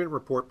unemployment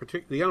report,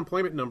 the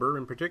unemployment number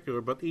in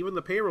particular, but even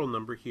the payroll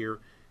number here,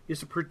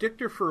 is a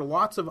predictor for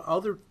lots of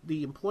other,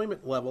 the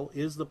employment level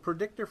is the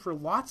predictor for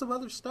lots of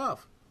other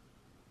stuff.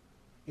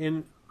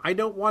 And I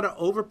don't want to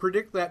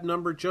over-predict that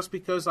number just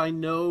because I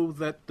know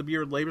that the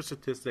Bureau of Labor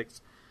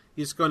Statistics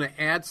is going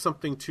to add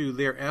something to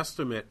their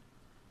estimate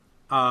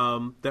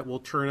that will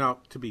turn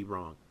out to be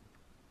wrong.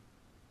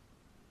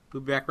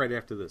 We'll be back right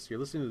after this. You're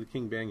listening to the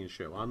King Banaian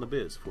Show on the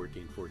Biz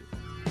 1440.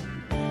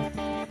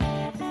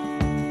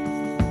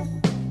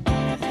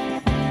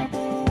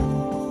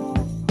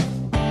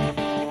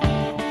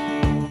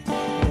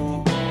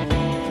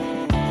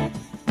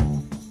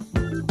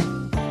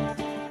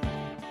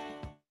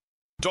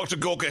 Dr.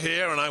 Gorka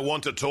here, and I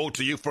want to talk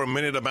to you for a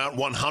minute about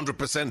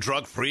 100%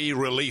 drug-free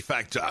Relief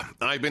Factor.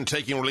 I've been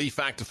taking Relief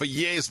Factor for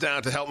years now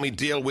to help me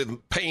deal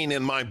with pain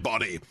in my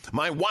body.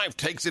 My wife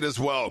takes it as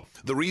well.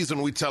 The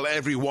reason we tell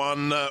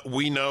everyone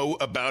we know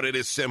about it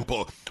is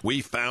simple. We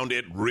found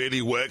it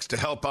really works to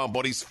help our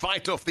bodies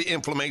fight off the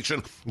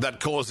inflammation that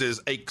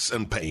causes aches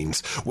and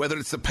pains. Whether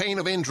it's the pain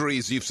of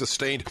injuries you've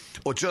sustained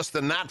or just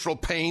the natural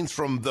pains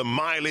from the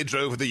mileage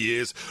over the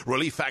years,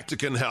 Relief Factor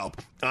can help.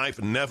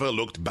 I've never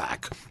looked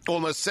back.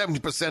 Almost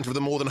 70% of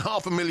the more than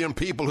 500,000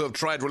 people who have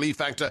tried Relief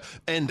Factor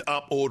end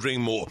up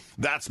ordering more.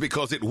 That's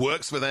because it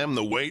works for them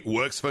the way it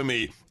works for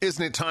me.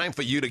 Isn't it time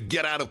for you to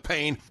get out of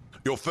pain?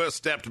 Your first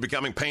step to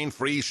becoming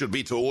pain-free should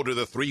be to order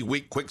the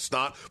 3-week quick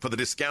start for the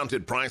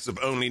discounted price of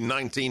only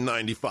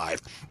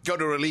 $19.95. Go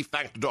to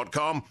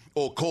ReliefFactor.com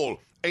or call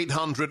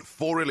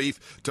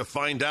 800-4RELIEF to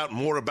find out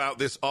more about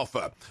this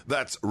offer.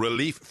 That's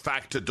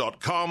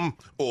ReliefFactor.com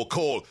or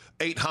call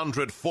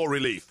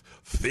 800-4RELIEF.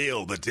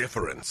 Feel the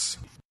difference.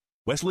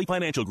 Wesley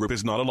Financial Group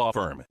is not a law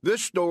firm.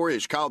 This story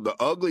is called The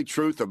Ugly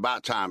Truth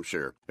About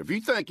Timeshare. If you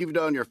think you've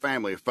done your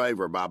family a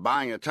favor by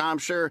buying a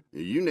timeshare,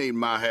 you need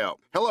my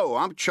help. Hello,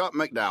 I'm Chuck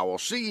McDowell,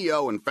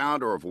 CEO and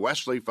founder of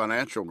Wesley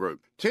Financial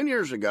Group. 10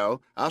 years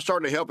ago, I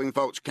started helping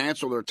folks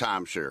cancel their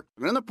timeshare.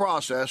 And in the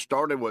process,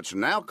 started what's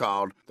now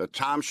called the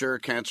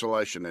timeshare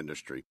cancellation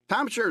industry.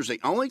 Timeshare is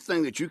the only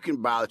thing that you can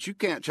buy that you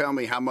can't tell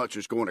me how much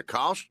it's going to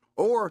cost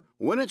or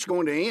when it's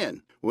going to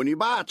end. When you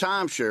buy a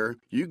timeshare,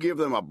 you give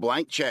them a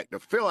blank check to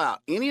fill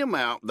out any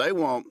amount they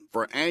want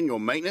for annual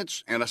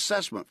maintenance and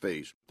assessment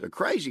fees. The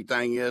crazy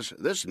thing is,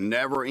 this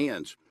never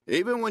ends.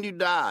 Even when you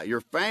die,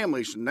 your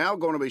family's now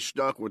going to be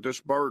stuck with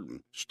this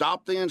burden.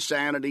 Stop the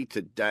insanity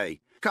today.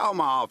 Call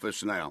my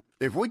office now.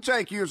 If we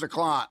take you as a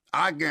client,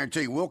 I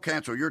guarantee we'll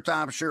cancel your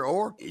timeshare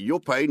or you'll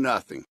pay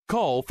nothing.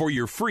 Call for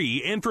your free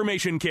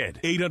information kit.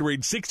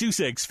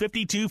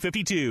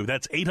 800-626-5252.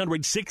 That's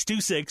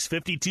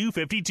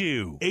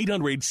 800-626-5252.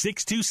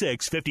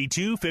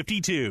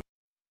 800-626-5252.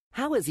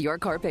 How is your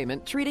car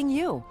payment treating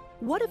you?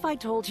 What if I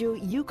told you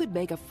you could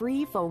make a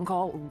free phone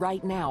call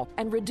right now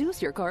and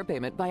reduce your car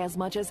payment by as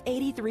much as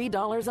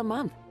 $83 a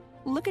month?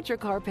 Look at your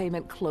car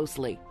payment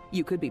closely.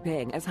 You could be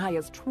paying as high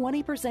as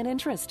 20%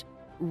 interest.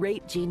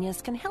 Rate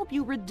Genius can help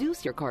you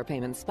reduce your car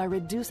payments by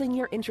reducing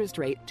your interest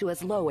rate to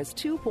as low as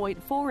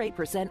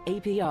 2.48%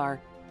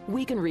 APR.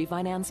 We can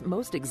refinance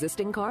most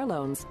existing car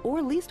loans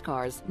or leased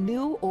cars,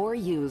 new or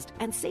used,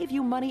 and save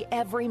you money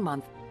every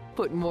month.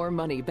 Put more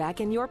money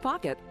back in your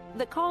pocket.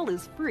 The call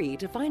is free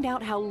to find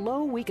out how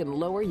low we can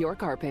lower your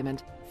car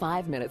payment.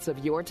 5 minutes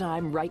of your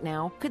time right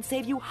now could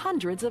save you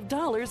hundreds of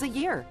dollars a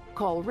year.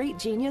 Call Rate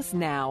Genius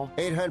now.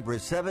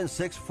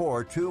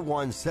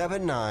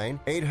 800-764-2179.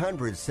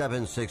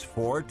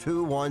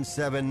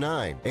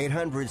 800-764-2179.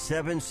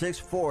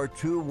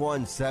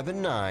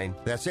 800-764-2179.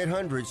 That's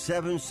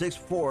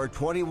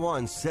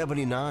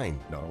 800-764-2179.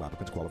 Not all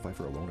applicants qualify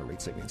for a loan or rate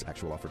savings.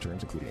 Actual offer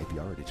terms, including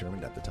APR, are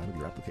determined at the time of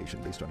your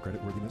application based on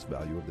creditworthiness,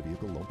 value of the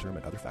vehicle, loan term,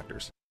 and other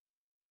factors.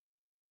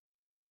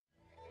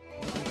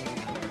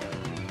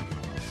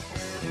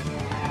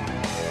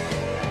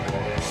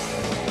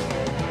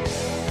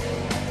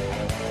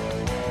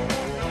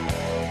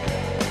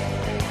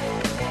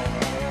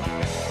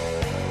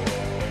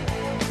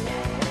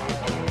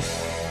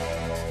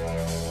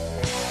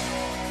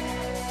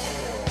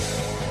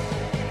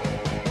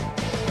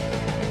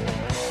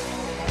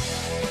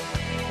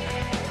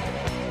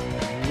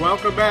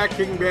 Welcome back,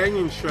 King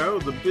Banaian Show,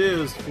 the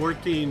Biz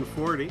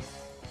 1440.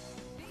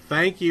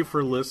 Thank you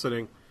for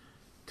listening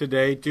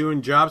today,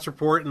 doing jobs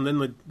report and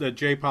then the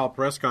J. Powell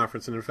press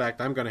conference. And in fact,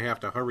 I'm going to have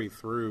to hurry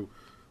through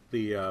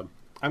the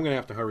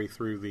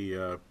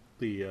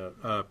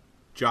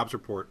jobs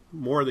report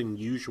more than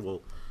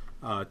usual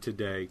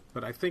today.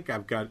 But I think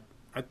I've got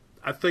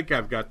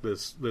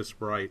this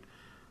right.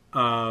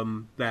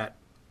 That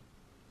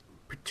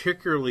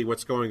particularly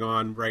what's going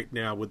on right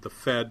now with the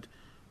Fed,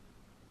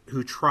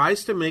 who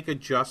tries to make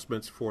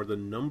adjustments for the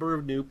number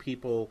of new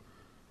people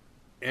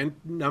and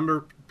number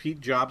of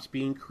jobs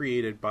being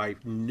created by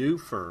new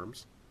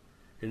firms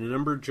and the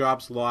number of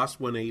jobs lost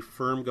when a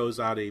firm goes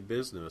out of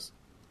business,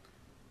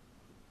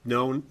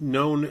 known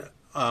in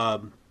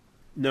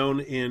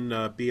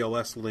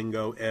BLS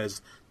lingo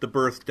as the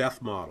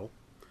birth-death model.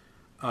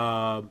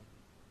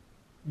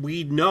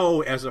 We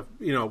know as a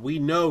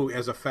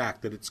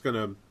fact that it's going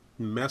to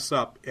mess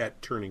up at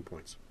turning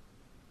points.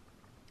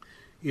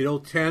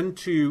 It'll tend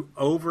to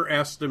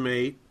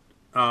overestimate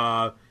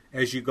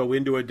as you go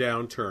into a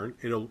downturn.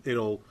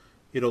 It'll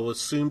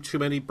assume too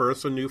many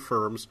births of new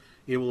firms.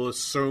 It will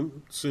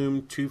assume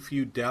too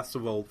few deaths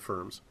of old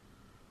firms.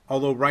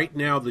 Although right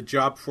now the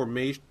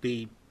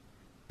the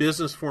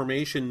business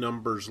formation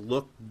numbers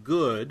look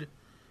good,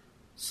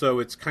 so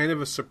it's kind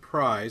of a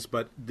surprise.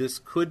 But this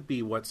could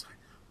be what's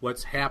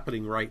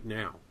happening right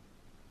now.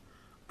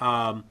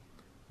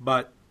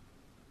 But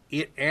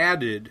it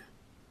added.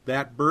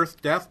 That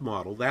birth-death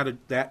model,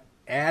 that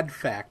add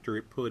factor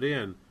it put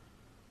in,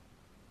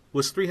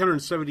 was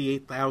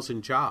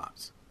 378,000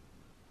 jobs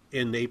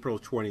in April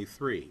of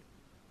 23.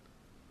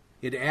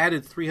 It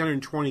added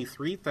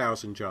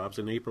 323,000 jobs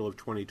in April of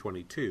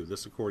 2022.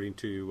 This according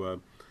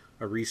to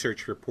a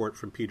research report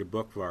from Peter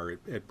Bookvar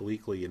at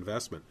Bleakley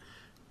Investment.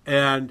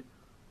 And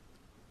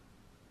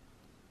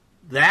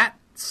that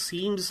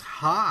seems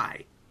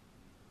high.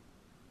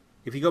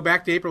 If you go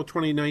back to April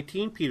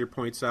 2019, Peter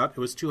points out, it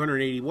was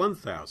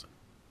 281,000.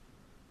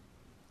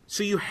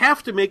 So you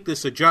have to make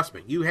this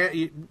adjustment.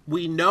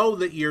 We know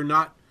that you're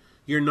not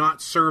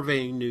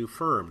surveying new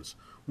firms.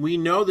 We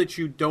know that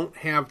you don't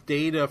have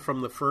data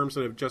from the firms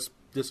that have just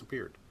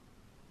disappeared.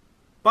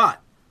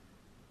 But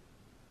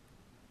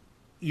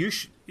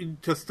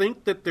to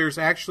think that there's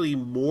actually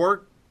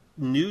more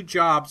new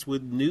jobs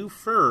with new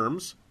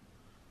firms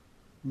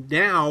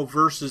now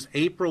versus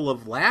April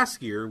of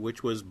last year,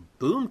 which was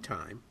boom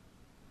time,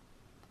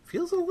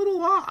 feels a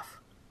little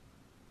off.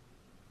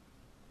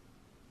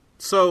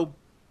 So,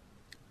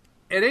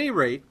 at any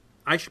rate,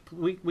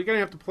 we're going to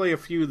have to play a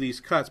few of these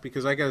cuts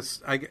because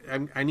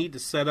I need to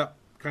set up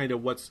kind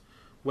of what's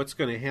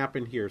going to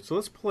happen here. So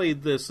let's play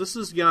this. This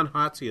is Jan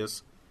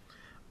Hatzius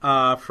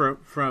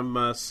from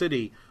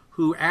Citi,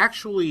 who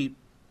actually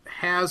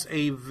has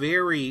a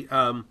very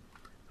I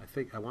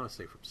want to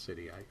say from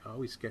Citi. I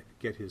always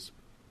get his.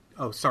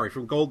 Oh, sorry,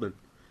 from Goldman.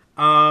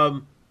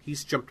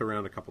 He's jumped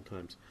around a couple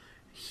times.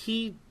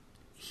 He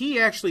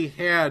actually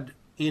had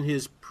in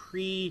his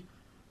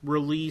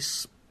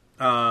pre-release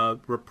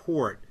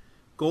report,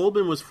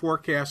 Goldman was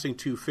forecasting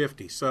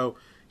 250. So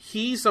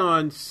he's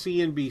on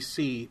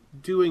CNBC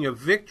doing a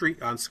victory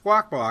on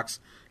Squawk Box,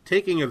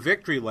 taking a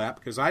victory lap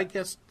because I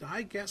guessed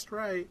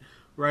right,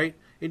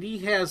 and he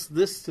has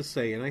this to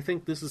say, and I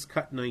think this is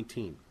cut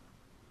 19.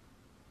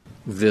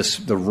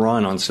 The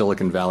run on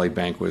Silicon Valley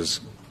Bank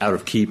was out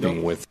of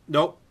keeping with.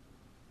 Nope.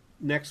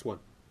 Next one.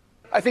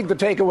 I think the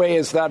takeaway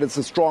is that it's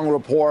a strong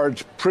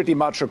report pretty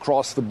much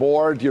across the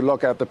board. You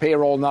look at the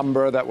payroll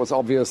number, that was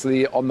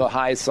obviously on the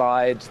high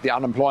side. The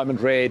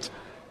unemployment rate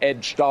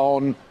edged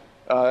down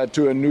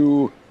to a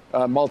new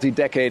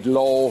multi-decade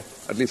low,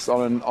 at least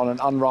on an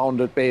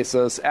unrounded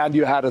basis. And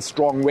you had a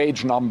strong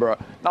wage number.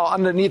 Now,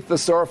 underneath the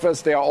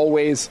surface, there are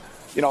always,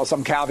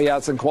 some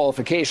caveats and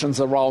qualifications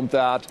around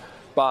that.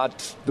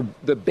 But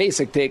the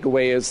basic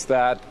takeaway is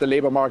that the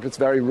labor market's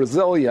very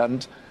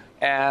resilient,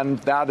 and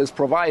that is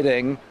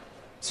providing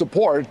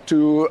support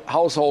to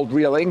household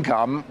real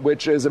income,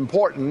 which is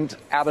important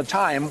at a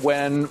time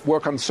when we're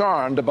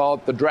concerned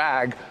about the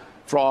drag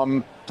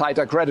from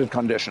tighter credit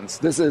conditions.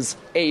 This is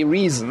a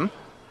reason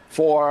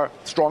for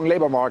strong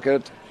labor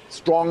market.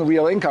 Strong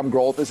real income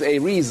growth is a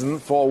reason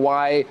for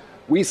why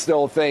we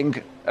still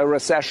think a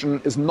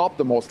recession is not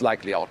the most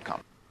likely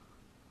outcome.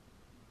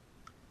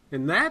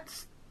 And that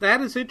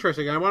is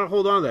interesting. I want to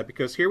hold on to that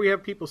because here we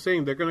have people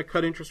saying they're going to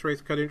cut interest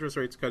rates.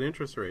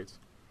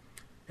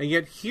 And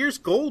yet here's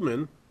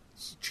Goldman,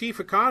 chief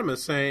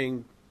economist,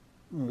 saying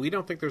we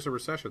don't think there's a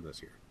recession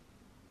this year.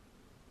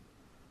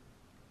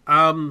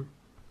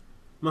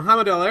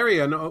 Mohamed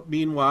El-Erian,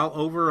 meanwhile,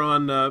 over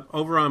on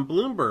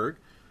Bloomberg,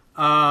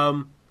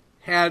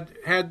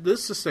 had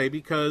this to say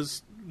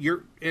because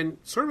and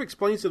sort of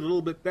explains it a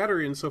little bit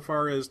better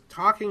insofar as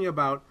talking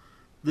about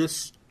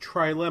this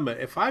trilemma.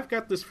 If I've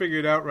got this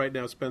figured out right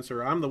now,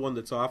 Spencer, I'm the one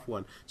that's off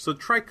one. So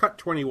try cut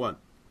 21.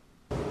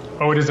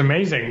 Oh, it is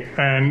amazing.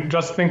 And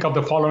just think of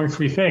the following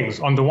three things.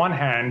 On the one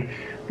hand,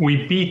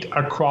 we beat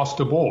across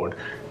the board.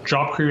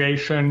 Job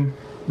creation,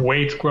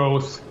 wage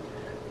growth,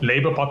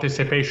 labor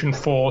participation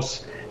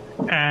force,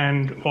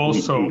 and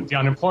also the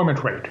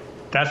unemployment rate.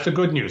 That's the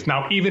good news.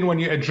 Now, even when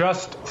you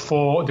adjust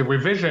for the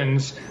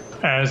revisions,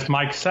 as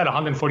Mike said,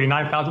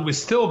 149,000, we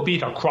still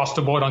beat across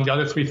the board on the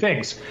other three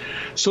things.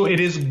 So it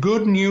is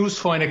good news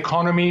for an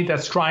economy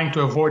that's trying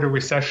to avoid a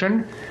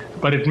recession,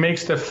 but it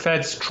makes the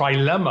Fed's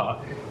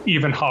trilemma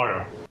even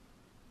harder.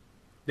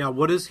 Now,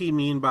 what does he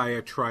mean by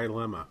a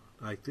trilemma?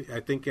 I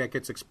think that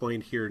gets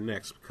explained here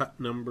next. Cut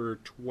number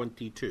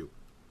 22.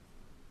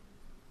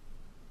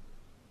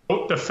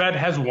 The Fed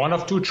has one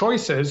of two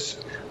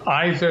choices,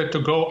 either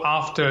to go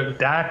after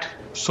that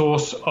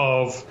source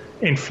of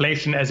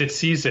inflation as it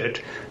sees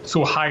it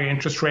through higher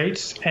interest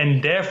rates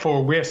and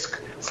therefore risk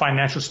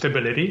financial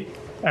stability,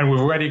 and we've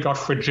already got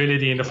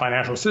fragility in the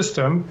financial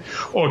system,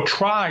 or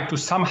try to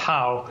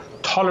somehow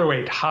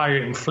tolerate higher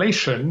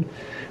inflation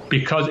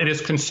because it is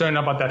concerned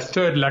about that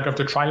third leg of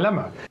the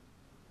trilemma.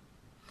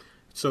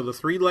 So the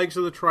three legs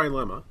of the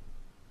trilemma,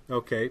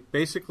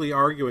 basically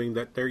arguing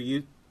that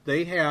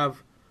they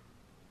have,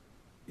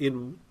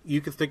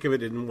 you could think of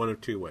it in one of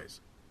two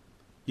ways.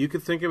 You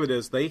could think of it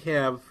as they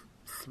have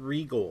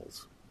three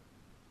goals: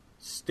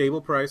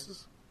 stable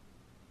prices,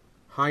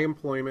 high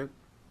employment,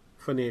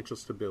 financial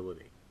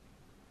stability.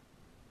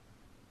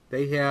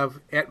 They have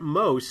at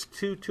most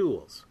two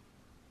tools.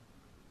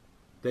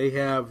 They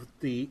have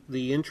the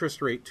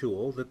interest rate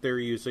tool that they're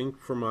using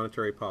for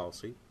monetary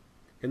policy,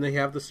 and they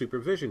have the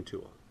supervision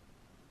tool.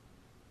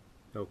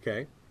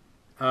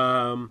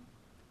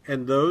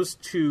 And those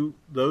two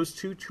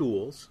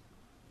tools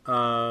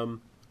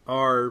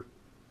are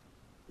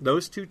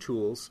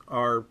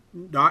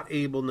not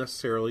able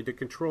necessarily to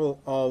control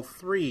all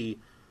three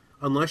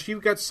unless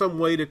you've got some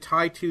way to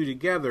tie two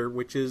together,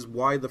 which is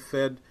why the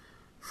Fed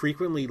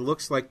frequently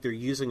looks like they're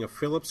using a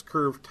Phillips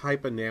curve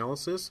type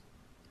analysis.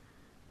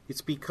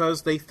 It's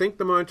because they think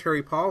the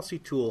monetary policy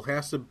tool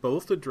has to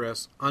both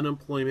address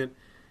unemployment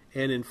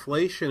and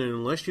inflation, and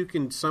unless you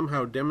can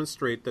somehow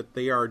demonstrate that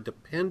they are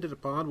dependent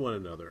upon one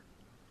another,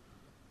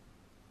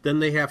 then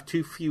they have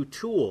too few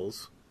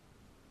tools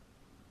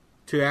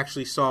to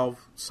actually solve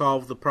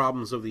the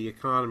problems of the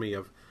economy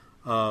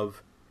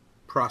of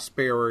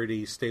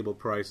prosperity, stable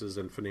prices,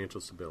 and financial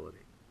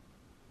stability.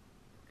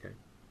 Okay,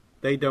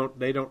 they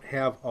don't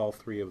have all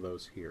three of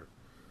those here.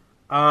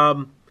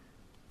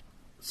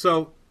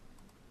 So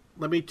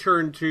let me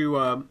turn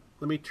to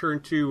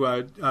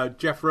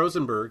Jeff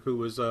Rosenberg, who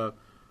was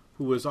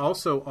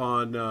also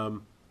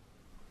on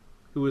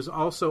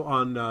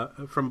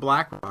from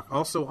BlackRock,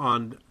 also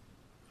on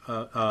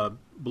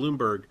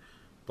Bloomberg.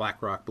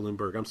 BlackRock,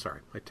 Bloomberg, I'm sorry.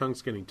 My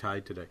tongue's getting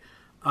tied today.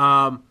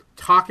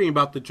 Talking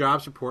about the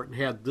jobs report and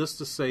had this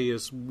to say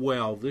as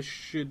well. This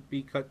should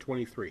be cut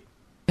 23.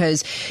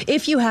 Because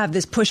if you have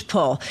this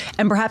push-pull,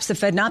 and perhaps the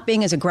Fed not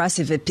being as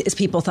aggressive as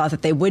people thought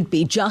that they would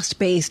be, just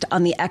based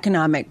on the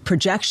economic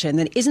projection,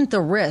 then isn't the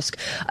risk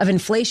of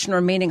inflation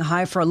remaining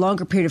high for a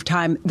longer period of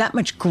time that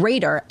much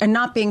greater and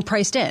not being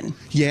priced in?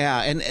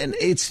 Yeah, and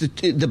it's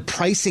the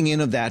pricing in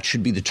of that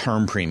should be the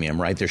term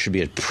premium, right? There should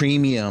be a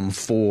premium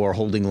for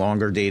holding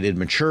longer dated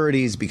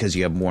maturities because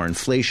you have more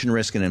inflation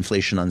risk and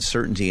inflation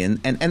uncertainty. And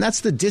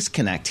that's the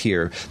disconnect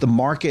here. The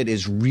market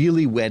is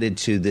really wedded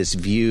to this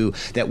view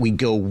that we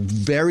go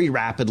very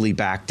rapidly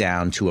back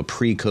down to a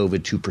pre-COVID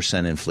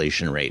 2%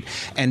 inflation rate.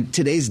 And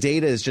today's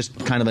data is just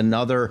kind of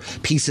another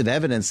piece of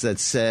evidence that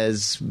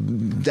says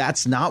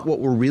that's not what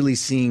we're really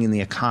seeing in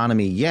the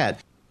economy yet.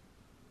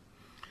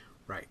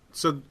 Right.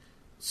 So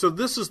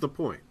this is the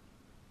point.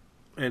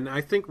 And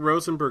I think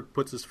Rosenberg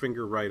puts his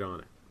finger right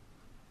on it.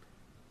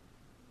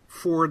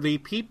 For the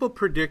people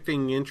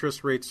predicting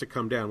interest rates to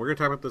come down, we're going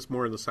to talk about this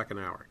more in the second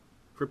hour.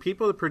 For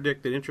people that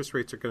predict that interest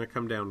rates are going to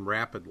come down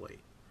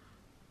rapidly,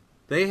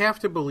 they have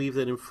to believe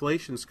that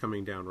inflation's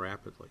coming down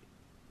rapidly.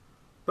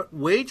 But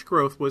wage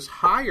growth was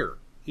higher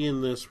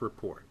in this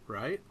report,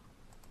 right?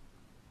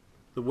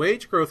 The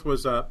wage growth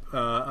was up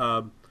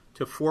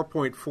to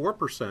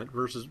 4.4%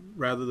 versus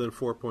rather than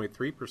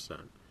 4.3%,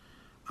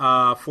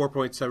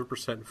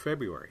 4.7% in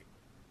February.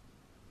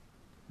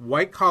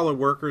 White-collar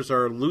workers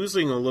are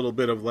losing a little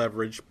bit of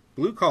leverage.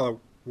 Blue-collar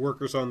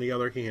workers, on the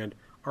other hand,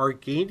 are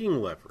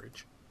gaining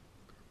leverage.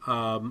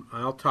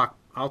 I'll talk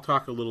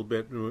a little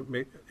bit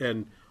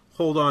and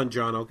hold on,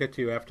 John. I'll get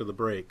to you after the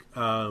break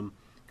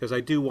because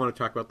I do want to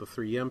talk about the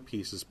 3M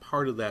piece as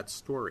part of that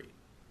story.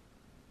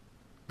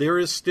 There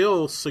is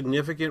still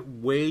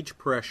significant wage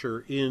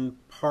pressure in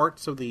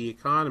parts of the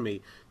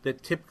economy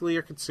that typically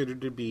are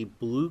considered to be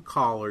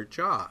blue-collar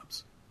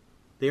jobs.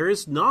 There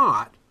is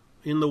not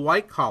in the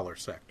white-collar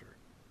sector.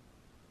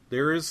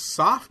 There is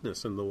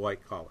softness in the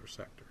white-collar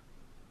sector,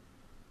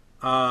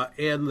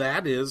 and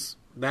that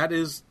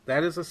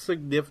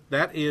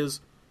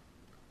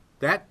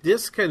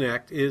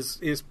disconnect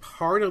is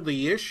part of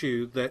the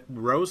issue that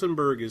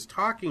Rosenberg is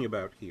talking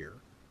about here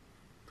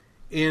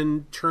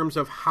in terms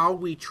of how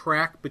we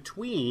track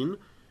between,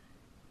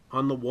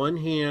 on the one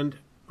hand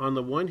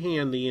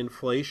the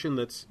inflation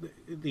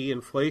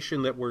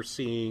that we're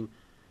seeing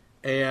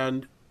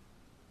and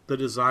the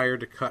desire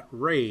to cut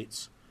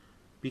rates,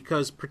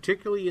 because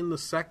particularly in the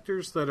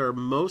sectors that are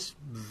most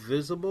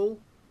visible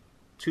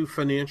to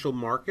financial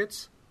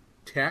markets,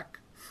 tech,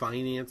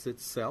 finance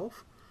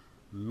itself,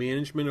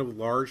 management of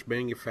large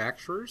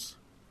manufacturers,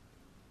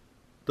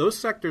 those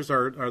sectors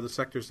are the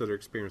sectors that are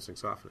experiencing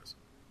softness.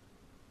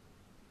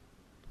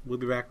 We'll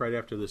be back right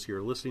after this.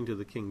 You're listening to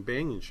The King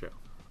Banaian Show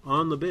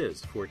on The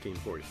Biz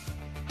 1440.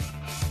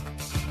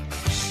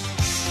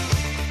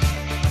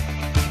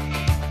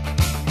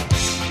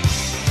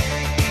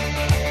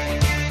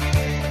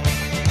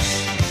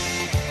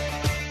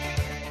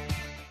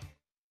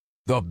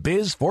 The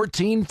Biz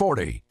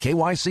 1440,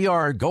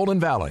 KYCR Golden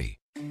Valley.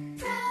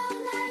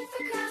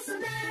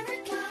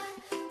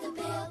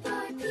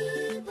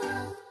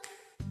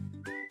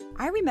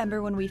 I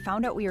remember when we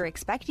found out we were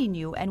expecting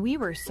you, and we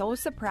were so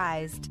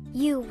surprised.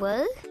 You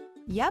were?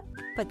 Yep,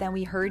 but then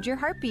we heard your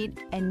heartbeat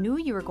and knew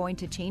you were going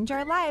to change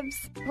our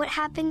lives. What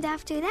happened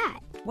after that?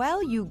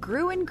 Well, you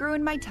grew and grew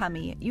in my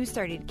tummy. You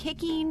started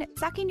kicking,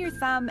 sucking your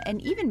thumb,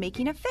 and even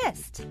making a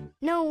fist.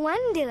 No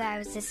wonder I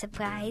was a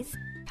surprise.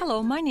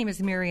 Hello, my name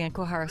is Marianne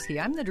Koharski.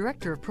 I'm the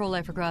director of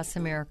Pro-Life Across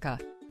America.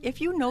 If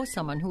you know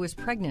someone who is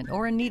pregnant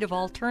or in need of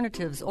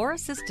alternatives or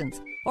assistance,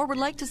 or would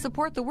like to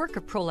support the work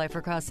of Pro-Life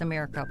Across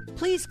America,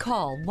 please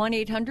call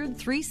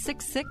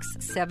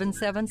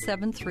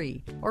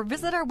 1-800-366-7773 or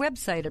visit our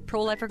website at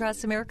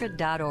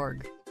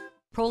prolifeacrossamerica.org.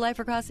 Pro-Life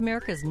Across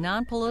America is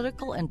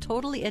non-political and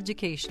totally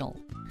educational.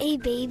 A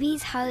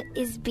baby's heart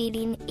is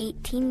beating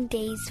 18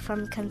 days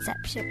from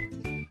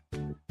conception.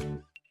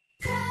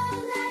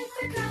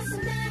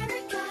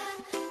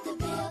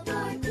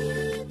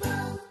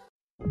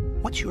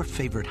 What's your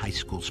favorite high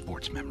school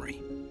sports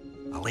memory?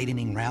 A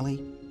late-inning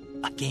rally?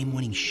 A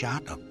game-winning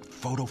shot? A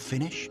photo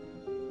finish?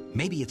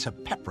 Maybe it's a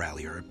pep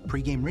rally or a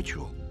pregame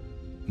ritual.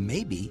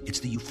 Maybe it's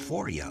the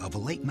euphoria of a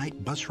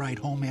late-night bus ride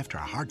home after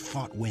a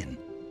hard-fought win.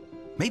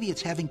 Maybe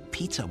it's having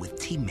pizza with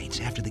teammates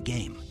after the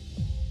game.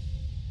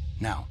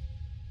 Now,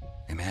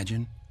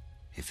 imagine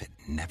if it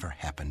never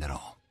happened at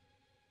all.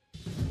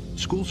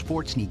 School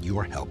sports need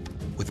your help.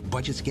 With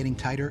budgets getting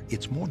tighter,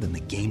 it's more than the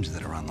games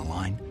that are on the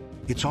line.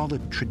 It's all the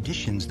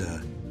traditions,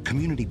 the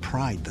community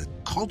pride, the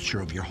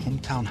culture of your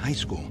hometown high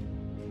school.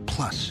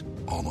 Plus,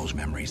 all those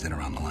memories that are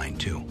on the line,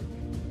 too.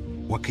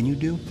 What can you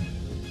do?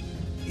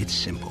 It's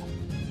simple.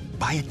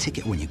 Buy a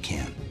ticket when you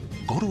can.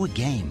 Go to a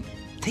game.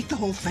 Take the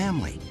whole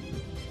family.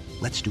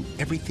 Let's do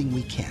everything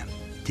we can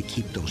to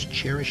keep those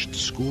cherished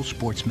school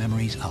sports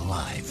memories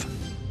alive.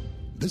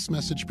 This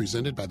message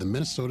presented by the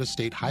Minnesota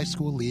State High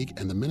School League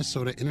and the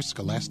Minnesota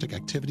Interscholastic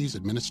Activities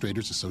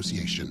Administrators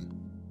Association.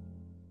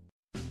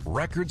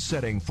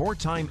 Record-setting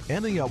 4-time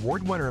Emmy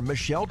Award winner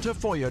Michelle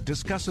Tafoya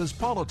discusses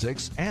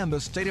politics and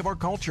the state of our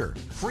culture,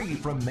 free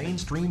from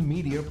mainstream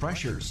media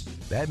pressures.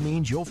 That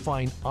means you'll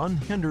find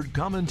unhindered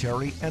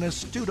commentary and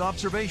astute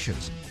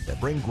observations that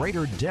bring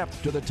greater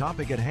depth to the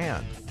topic at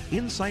hand.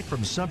 Insight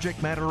from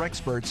subject matter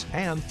experts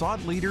and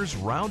thought leaders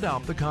round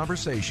out the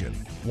conversation.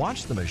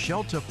 Watch the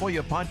Michelle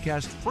Tafoya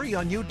podcast free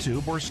on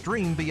YouTube or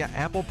stream via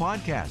Apple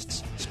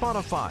Podcasts,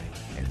 Spotify,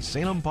 and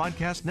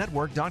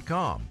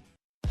SalemPodcastNetwork.com.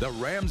 The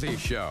Ramsey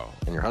Show.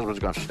 And your husband's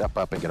going to step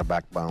up and get a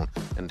backbone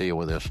and deal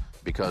with this,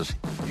 because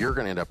you're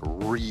going to end up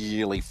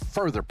really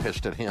further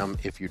pissed at him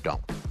if you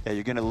don't. Yeah,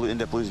 you're going to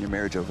end up losing your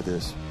marriage over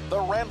this. The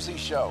Ramsey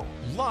Show.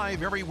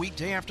 Live every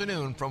weekday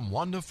afternoon from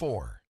 1 to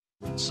 4.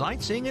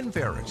 Sightseeing in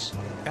Ferris,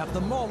 at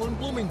the mall in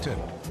Bloomington,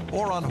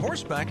 or on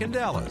horseback in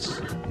Dallas.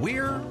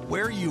 We're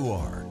where you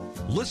are.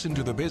 Listen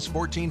to the Biz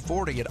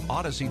 1440 at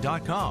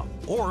Odyssey.com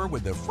or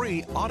with the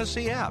free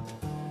Odyssey app.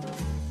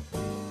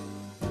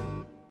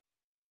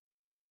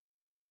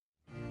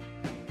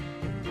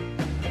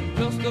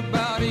 Just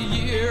about a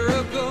year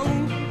ago,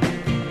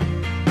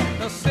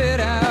 I set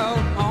out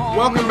on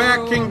Welcome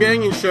back, King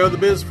Banyan Show, the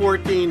Biz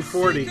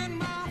 1440.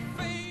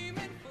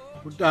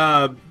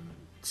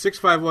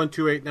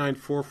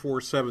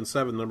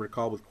 651-289-4477, number to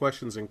call with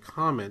questions and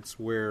comments,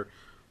 where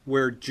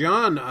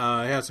John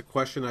has a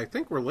question I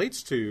think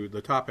relates to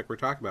the topic we're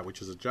talking about,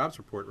 which is a jobs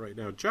report right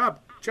now. John,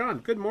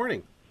 good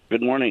morning.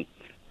 Good morning.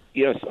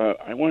 Yes,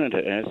 I wanted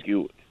to ask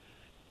you,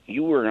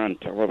 you were on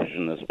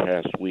television this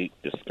past week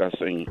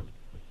discussing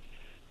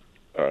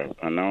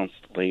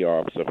announced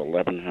layoffs of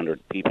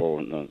 1,100 people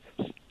in the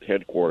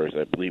headquarters,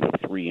 I believe, of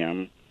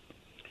 3M.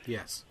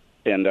 Yes.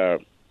 And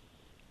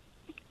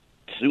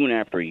soon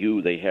after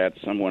you, they had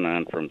someone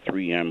on from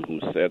 3M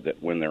who said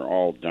that when they're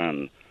all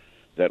done,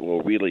 that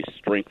will really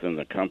strengthen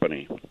the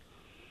company.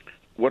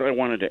 What I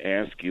wanted to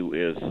ask you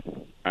is,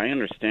 I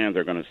understand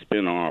they're going to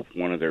spin off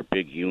one of their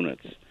big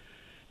units,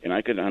 and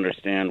I can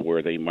understand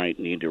where they might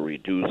need to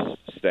reduce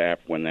staff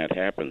when that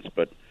happens,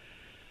 but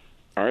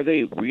are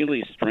they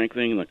really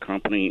strengthening the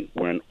company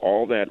when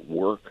all that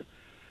work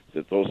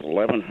that those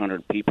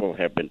 1,100 people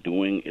have been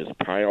doing is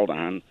piled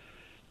on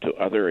to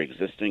other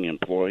existing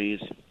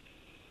employees?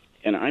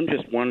 And I'm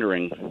just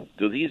wondering,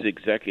 do these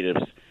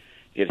executives,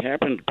 it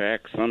happened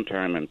back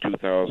sometime in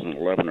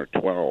 2011 or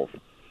 12,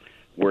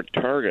 where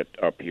Target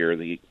up here,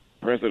 the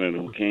president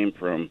who came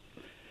from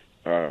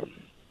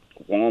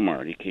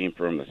Walmart, he came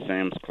from the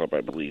Sam's Club, I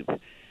believe,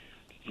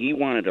 he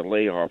wanted to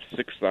lay off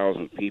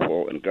 6,000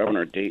 people, and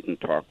Governor Dayton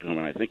talked to him,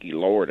 and I think he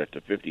lowered it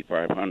to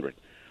 5,500.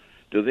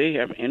 Do they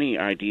have any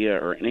idea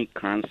or any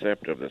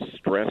concept of the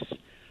stress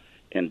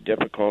and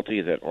difficulty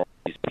that all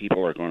these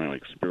people are going to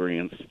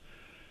experience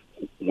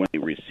when they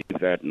receive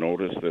that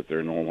notice that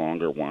they're no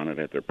longer wanted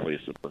at their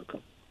place of work?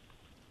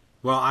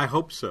 Well, I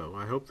hope so.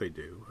 I hope they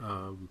do.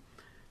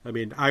 I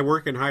mean, I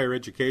work in higher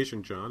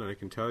education, John, and I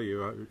can tell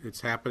you it's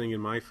happening in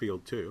my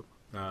field too.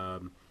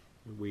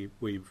 We've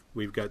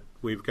got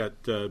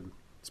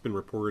it's been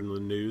reported in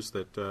the news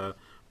that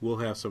we'll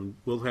have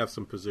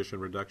some position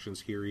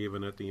reductions here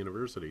even at the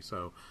university.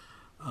 So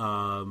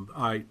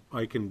I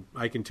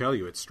can tell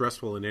you it's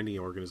stressful in any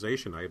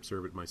organization. I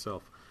observe it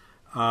myself.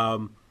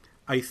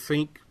 I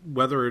think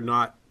whether or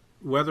not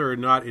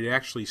it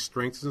actually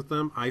strengthens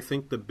them, I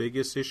think the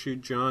biggest issue,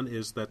 John,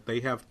 is that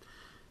they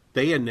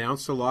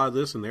announced a lot of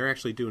this, and they're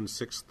actually doing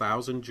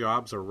 6,000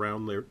 jobs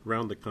around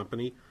the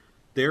company.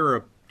 There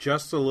are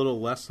just a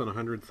little less than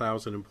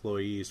 100,000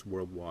 employees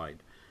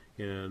worldwide,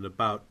 and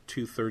about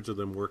 2/3 of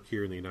them work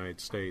here in the United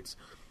States.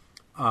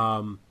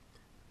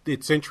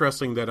 It's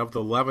interesting that of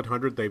the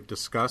 1,100 they've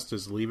discussed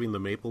as leaving the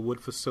Maplewood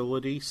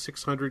facility,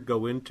 600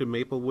 go into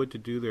Maplewood to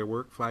do their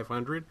work.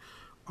 500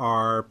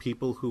 are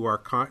people who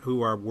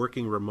are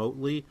working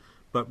remotely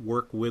but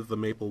work with the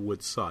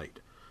Maplewood site.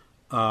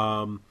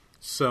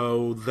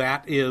 So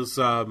that is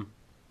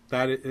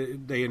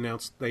they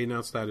announced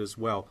that as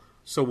well.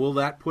 So will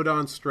that put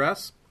on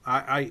stress?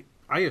 I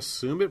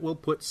assume it will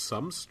put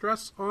some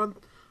stress on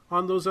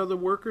those other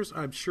workers.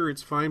 I'm sure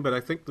it's fine, but I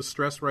think the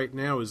stress right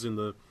now is in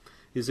the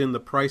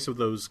price of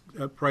those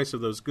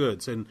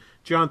goods. And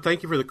John,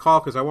 thank you for the call,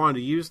 because I wanted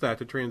to use that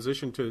to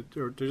transition to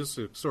just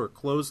to sort of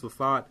close the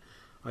thought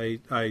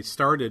I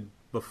started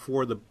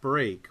before the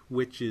break,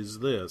 which is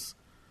this: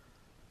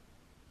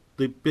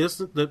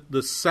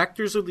 the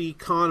sectors of the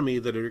economy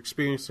that are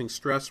experiencing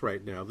stress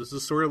right now. This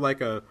is sort of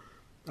like a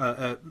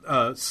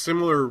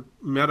similar,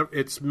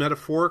 it's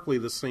metaphorically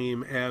the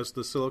same as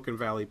the Silicon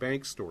Valley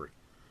Bank story.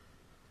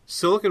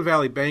 Silicon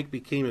Valley Bank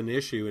became an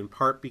issue in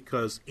part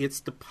because its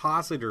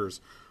depositors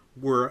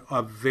were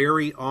a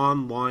very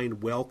online,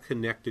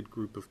 well-connected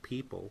group of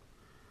people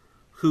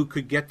who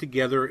could get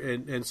together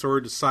and sort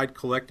of decide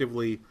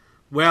collectively,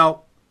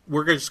 well,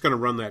 we're just going to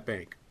run that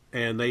bank.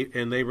 And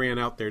they ran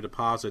out their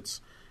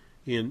deposits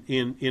in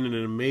an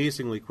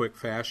amazingly quick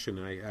fashion.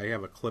 I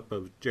have a clip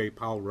of Jay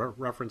Powell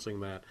referencing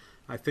that.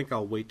 I think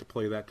I'll wait to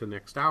play that to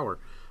next hour.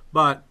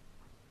 But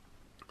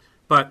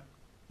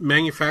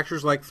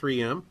manufacturers like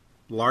 3M,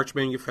 large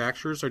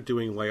manufacturers, are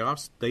doing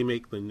layoffs. They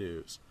make the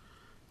news.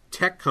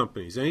 Tech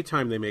companies,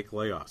 anytime they make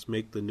layoffs,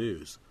 make the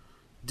news.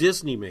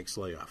 Disney makes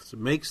layoffs. It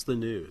makes the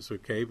news,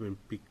 okay,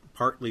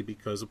 partly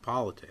because of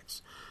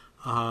politics.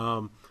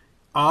 All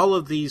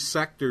of these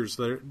sectors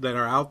that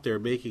are out there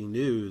making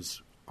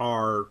news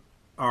are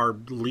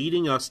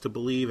leading us to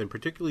believe, and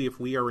particularly if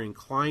we are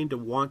inclined to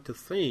want to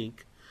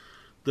think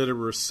that a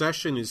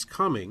recession is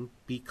coming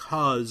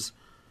because,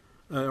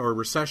 or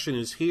recession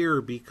is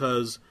here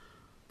because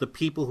the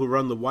people who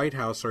run the White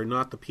House are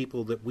not the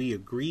people that we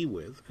agree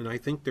with, and I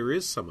think there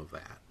is some of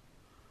that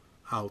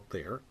out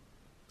there,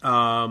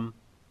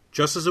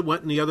 just as it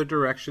went in the other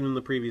direction in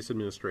the previous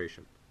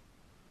administration.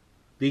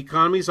 The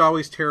economy is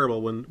always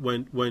terrible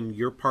when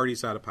your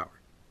party's out of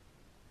power.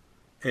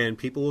 And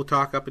people will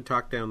talk up and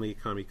talk down the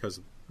economy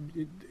because,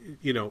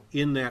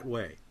 in that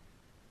way.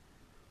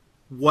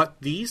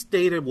 What these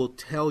data will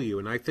tell you,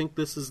 and I think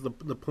this is the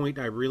point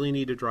I really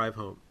need to drive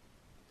home,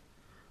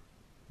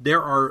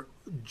 there are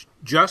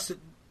just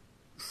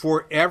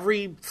for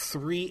every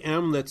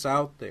 3M that's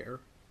out there,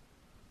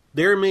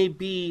 there may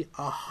be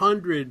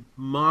 100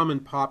 mom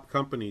and pop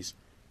companies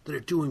that are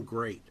doing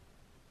great,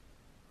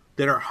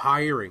 that are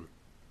hiring,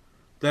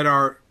 that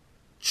are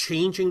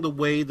changing the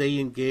way they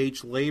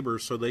engage labor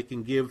so they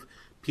can give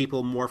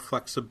people more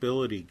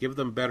flexibility, give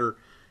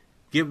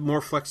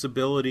more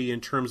flexibility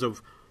in terms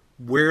of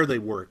where they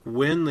work,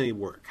 when they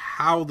work,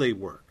 how they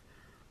work.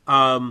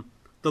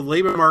 The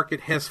labor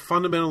market has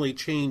fundamentally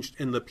changed,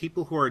 and the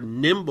people who are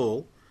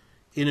nimble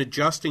in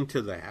adjusting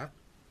to that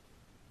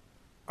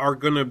are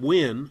going to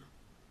win,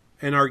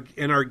 and are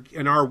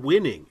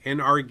winning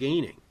and are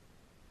gaining.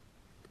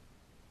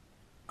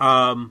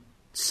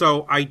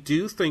 So I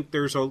do think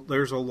there's a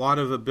lot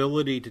of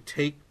ability to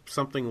take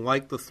something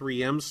like the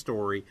 3M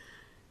story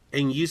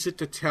and use it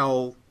to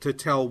tell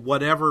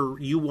whatever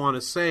you want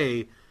to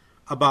say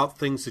about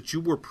things that you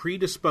were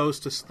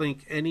predisposed to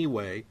think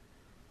anyway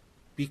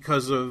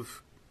because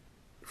of,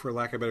 for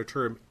lack of a better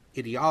term,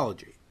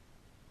 ideology.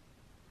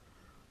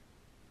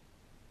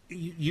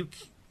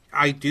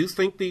 I do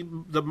think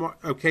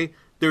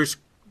there's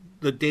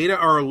the data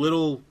are a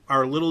little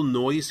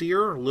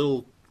noisier, a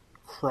little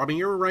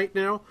crummier right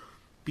now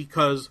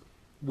because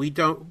we're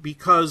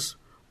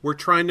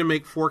trying to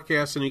make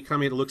forecasts in an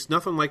economy that looks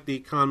nothing like the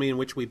economy in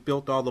which we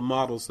built all the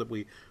models that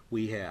we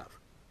have.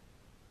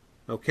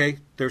 Okay?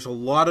 There's a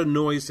lot of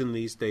noise in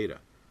these data.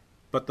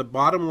 But the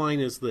bottom line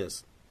is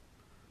this.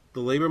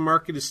 The labor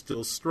market is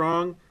still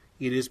strong.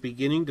 It is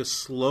beginning to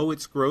slow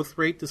its growth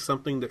rate to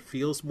something that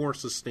feels more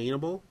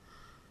sustainable.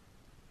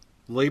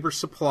 Labor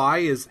supply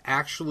is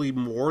actually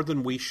more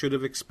than we should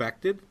have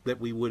expected,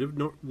 that we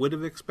would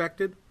have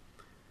expected.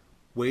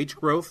 Wage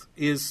growth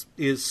is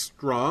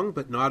strong,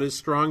 but not as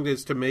strong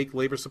as to make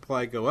labor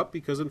supply go up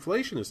because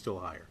inflation is still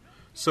higher.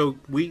 So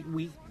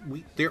we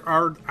there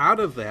are out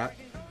of that.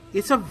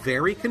 It's a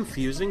very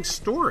confusing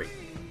story,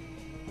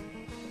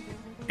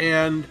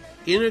 and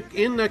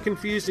in a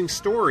confusing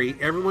story,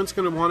 everyone's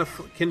going to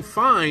can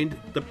find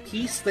the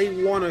piece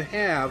they want to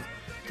have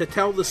to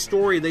tell the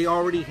story they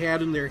already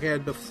had in their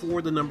head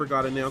before the number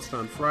got announced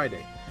on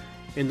Friday,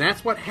 and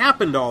that's what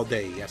happened all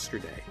day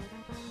yesterday.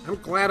 I'm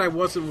glad I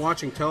wasn't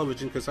watching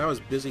television because I was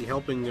busy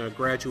helping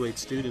graduate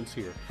students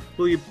here.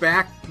 We'll be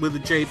back with the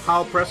Jay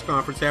Powell press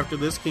conference after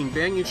this King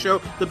Banaian Show,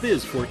 The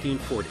Biz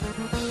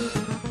 1440.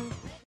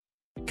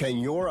 Can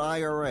your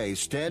IRA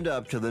stand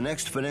up to the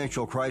next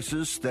financial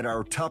crisis that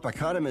our top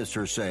economists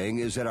are saying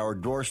is at our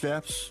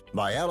doorsteps?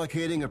 By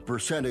allocating a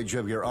percentage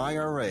of your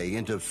IRA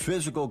into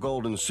physical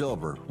gold and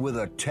silver with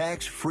a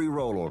tax-free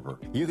rollover,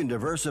 you can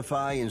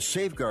diversify and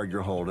safeguard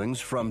your holdings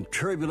from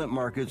turbulent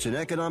markets and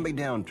economic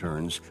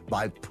downturns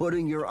by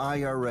putting your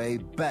IRA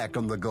back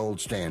on the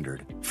gold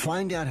standard.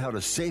 Find out how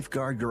to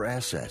safeguard your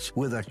assets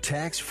with a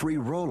tax-free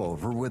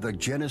rollover with a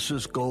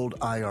Genesis Gold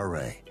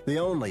IRA. The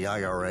only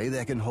IRA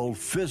that can hold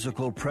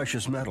physical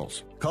precious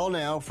metals. Call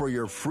now for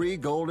your free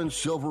gold and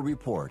silver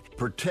report.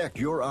 Protect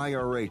your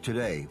IRA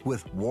today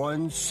with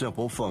one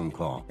simple phone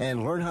call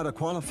and learn how to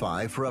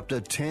qualify for up to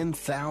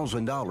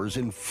 $10,000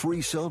 in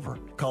free silver.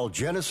 Call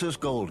Genesis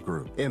Gold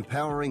Group,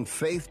 empowering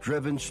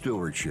faith-driven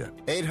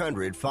stewardship.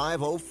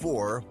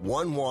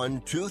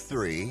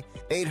 800-504-1123.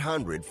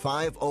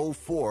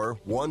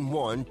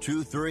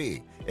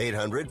 800-504-1123.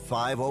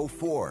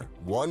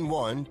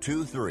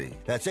 800-504-1123.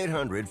 That's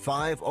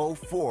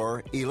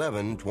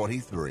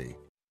 800-504-1123.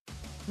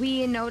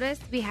 We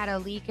noticed we had a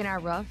leak in our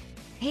roof.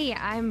 Hey,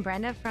 I'm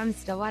Brenda from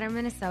Stillwater,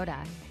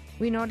 Minnesota.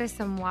 We noticed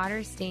some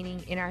water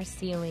staining in our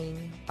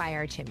ceiling by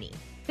our chimney.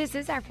 This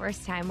is our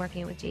first time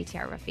working with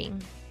JTR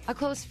Roofing. A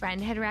close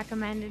friend had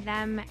recommended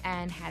them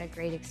and had a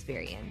great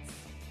experience.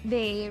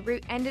 They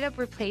ended up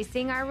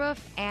replacing our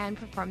roof and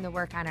performed the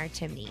work on our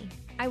chimney.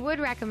 I would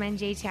recommend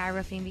JTR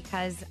Roofing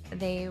because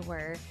they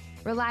were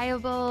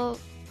reliable,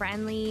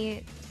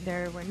 friendly,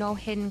 there were no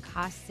hidden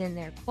costs in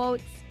their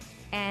quotes,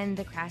 and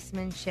the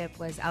craftsmanship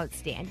was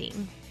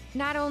outstanding.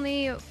 Not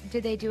only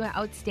did they do an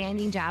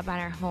outstanding job on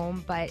our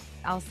home, but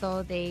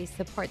also they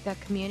support the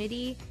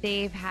community.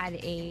 They've had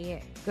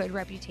a good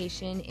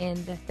reputation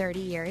in the 30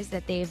 years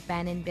that they've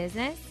been in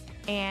business.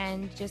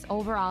 And just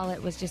overall,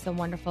 it was just a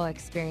wonderful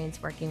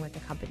experience working with the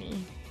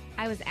company.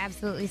 I was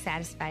absolutely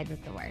satisfied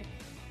with the work.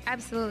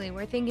 Absolutely.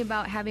 We're thinking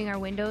about having our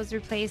windows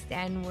replaced,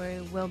 and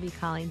we will be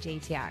calling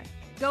JTR.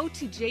 Go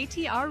to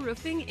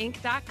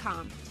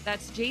jtrroofinginc.com.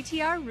 That's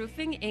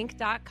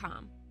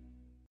jtrroofinginc.com.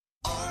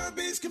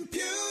 Arby's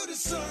Computer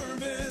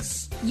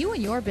Service. You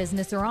and your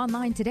business are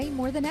online today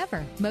more than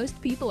ever.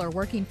 Most people are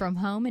working from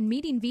home and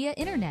meeting via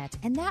internet,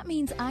 and that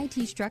means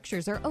IT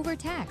structures are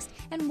overtaxed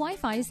and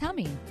Wi-Fi is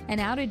humming. An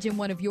outage in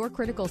one of your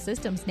critical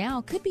systems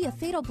now could be a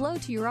fatal blow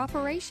to your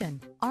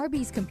operation.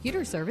 Arby's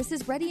Computer Service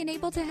is ready and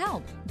able to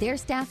help. Their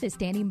staff is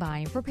standing by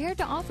and prepared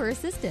to offer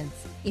assistance.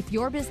 If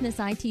your business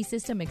IT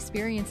system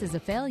experiences a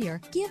failure,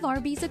 give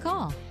Arby's a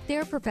call.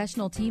 Their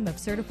professional team of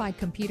certified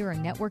computer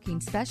and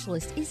networking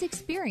specialists is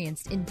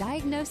experienced in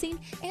diagnosing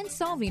and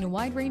solving a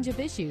wide range of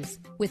issues.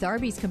 With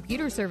Arby's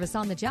Computer Service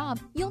on the job,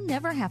 you'll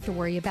never have to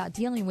worry about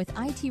dealing with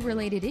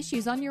IT-related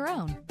issues on your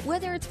own,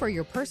 whether it's for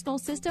your personal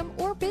system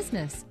or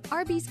business.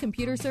 Arby's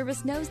Computer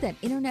Service knows that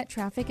internet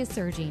traffic is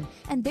surging,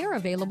 and they're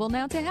available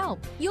now to help.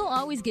 You'll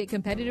always get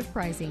competitive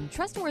pricing,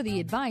 trustworthy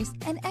advice,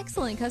 and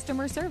excellent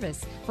customer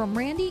service from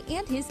Randy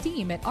and his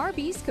team at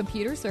Arby's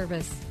Computer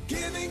Service.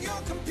 Giving your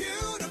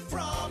computer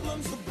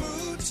problems the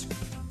boot.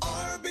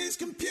 Arby's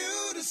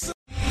Computer Service.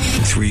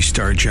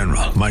 3-star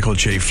General Michael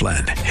J.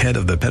 Flynn, head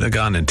of the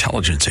Pentagon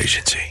Intelligence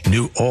Agency,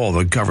 knew all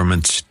the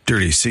government's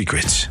dirty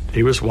secrets.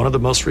 He was one of the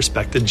most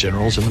respected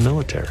generals in the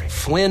military.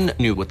 Flynn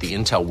knew what the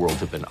intel world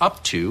had been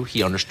up to.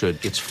 He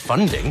understood its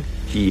funding.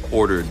 He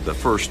ordered the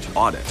first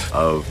audit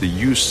of the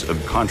use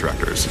of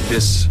contractors.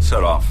 This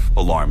set off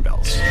alarm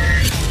bells.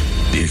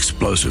 The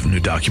explosive new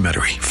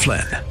documentary,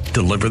 Flynn,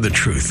 Deliver the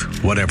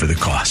Truth, Whatever the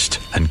Cost,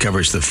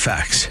 uncovers the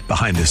facts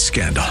behind this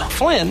scandal.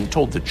 Flynn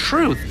told the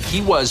truth.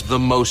 He was the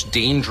most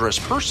dangerous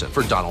person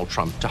for Donald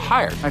Trump to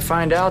hire. I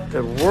find out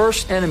the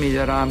worst enemy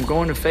that I'm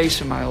going to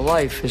face in my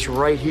life is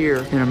right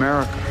here in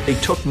America. They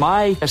took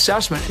my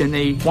assessment and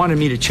they wanted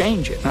me to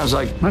change it. And I was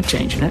like, I'm not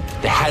changing it.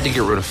 They had to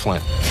get rid of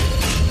Flynn.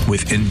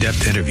 With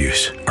in-depth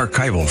interviews,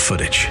 archival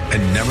footage,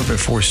 and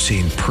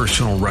never-before-seen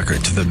personal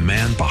records of the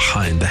man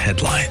behind the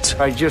headlines.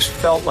 I just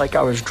felt like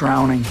I was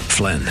drowning.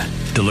 Flynn,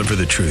 Deliver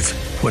the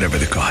Truth, Whatever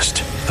the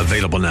Cost.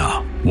 Available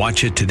now.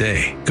 Watch it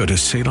today. Go to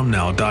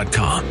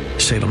salemnow.com.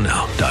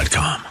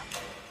 salemnow.com.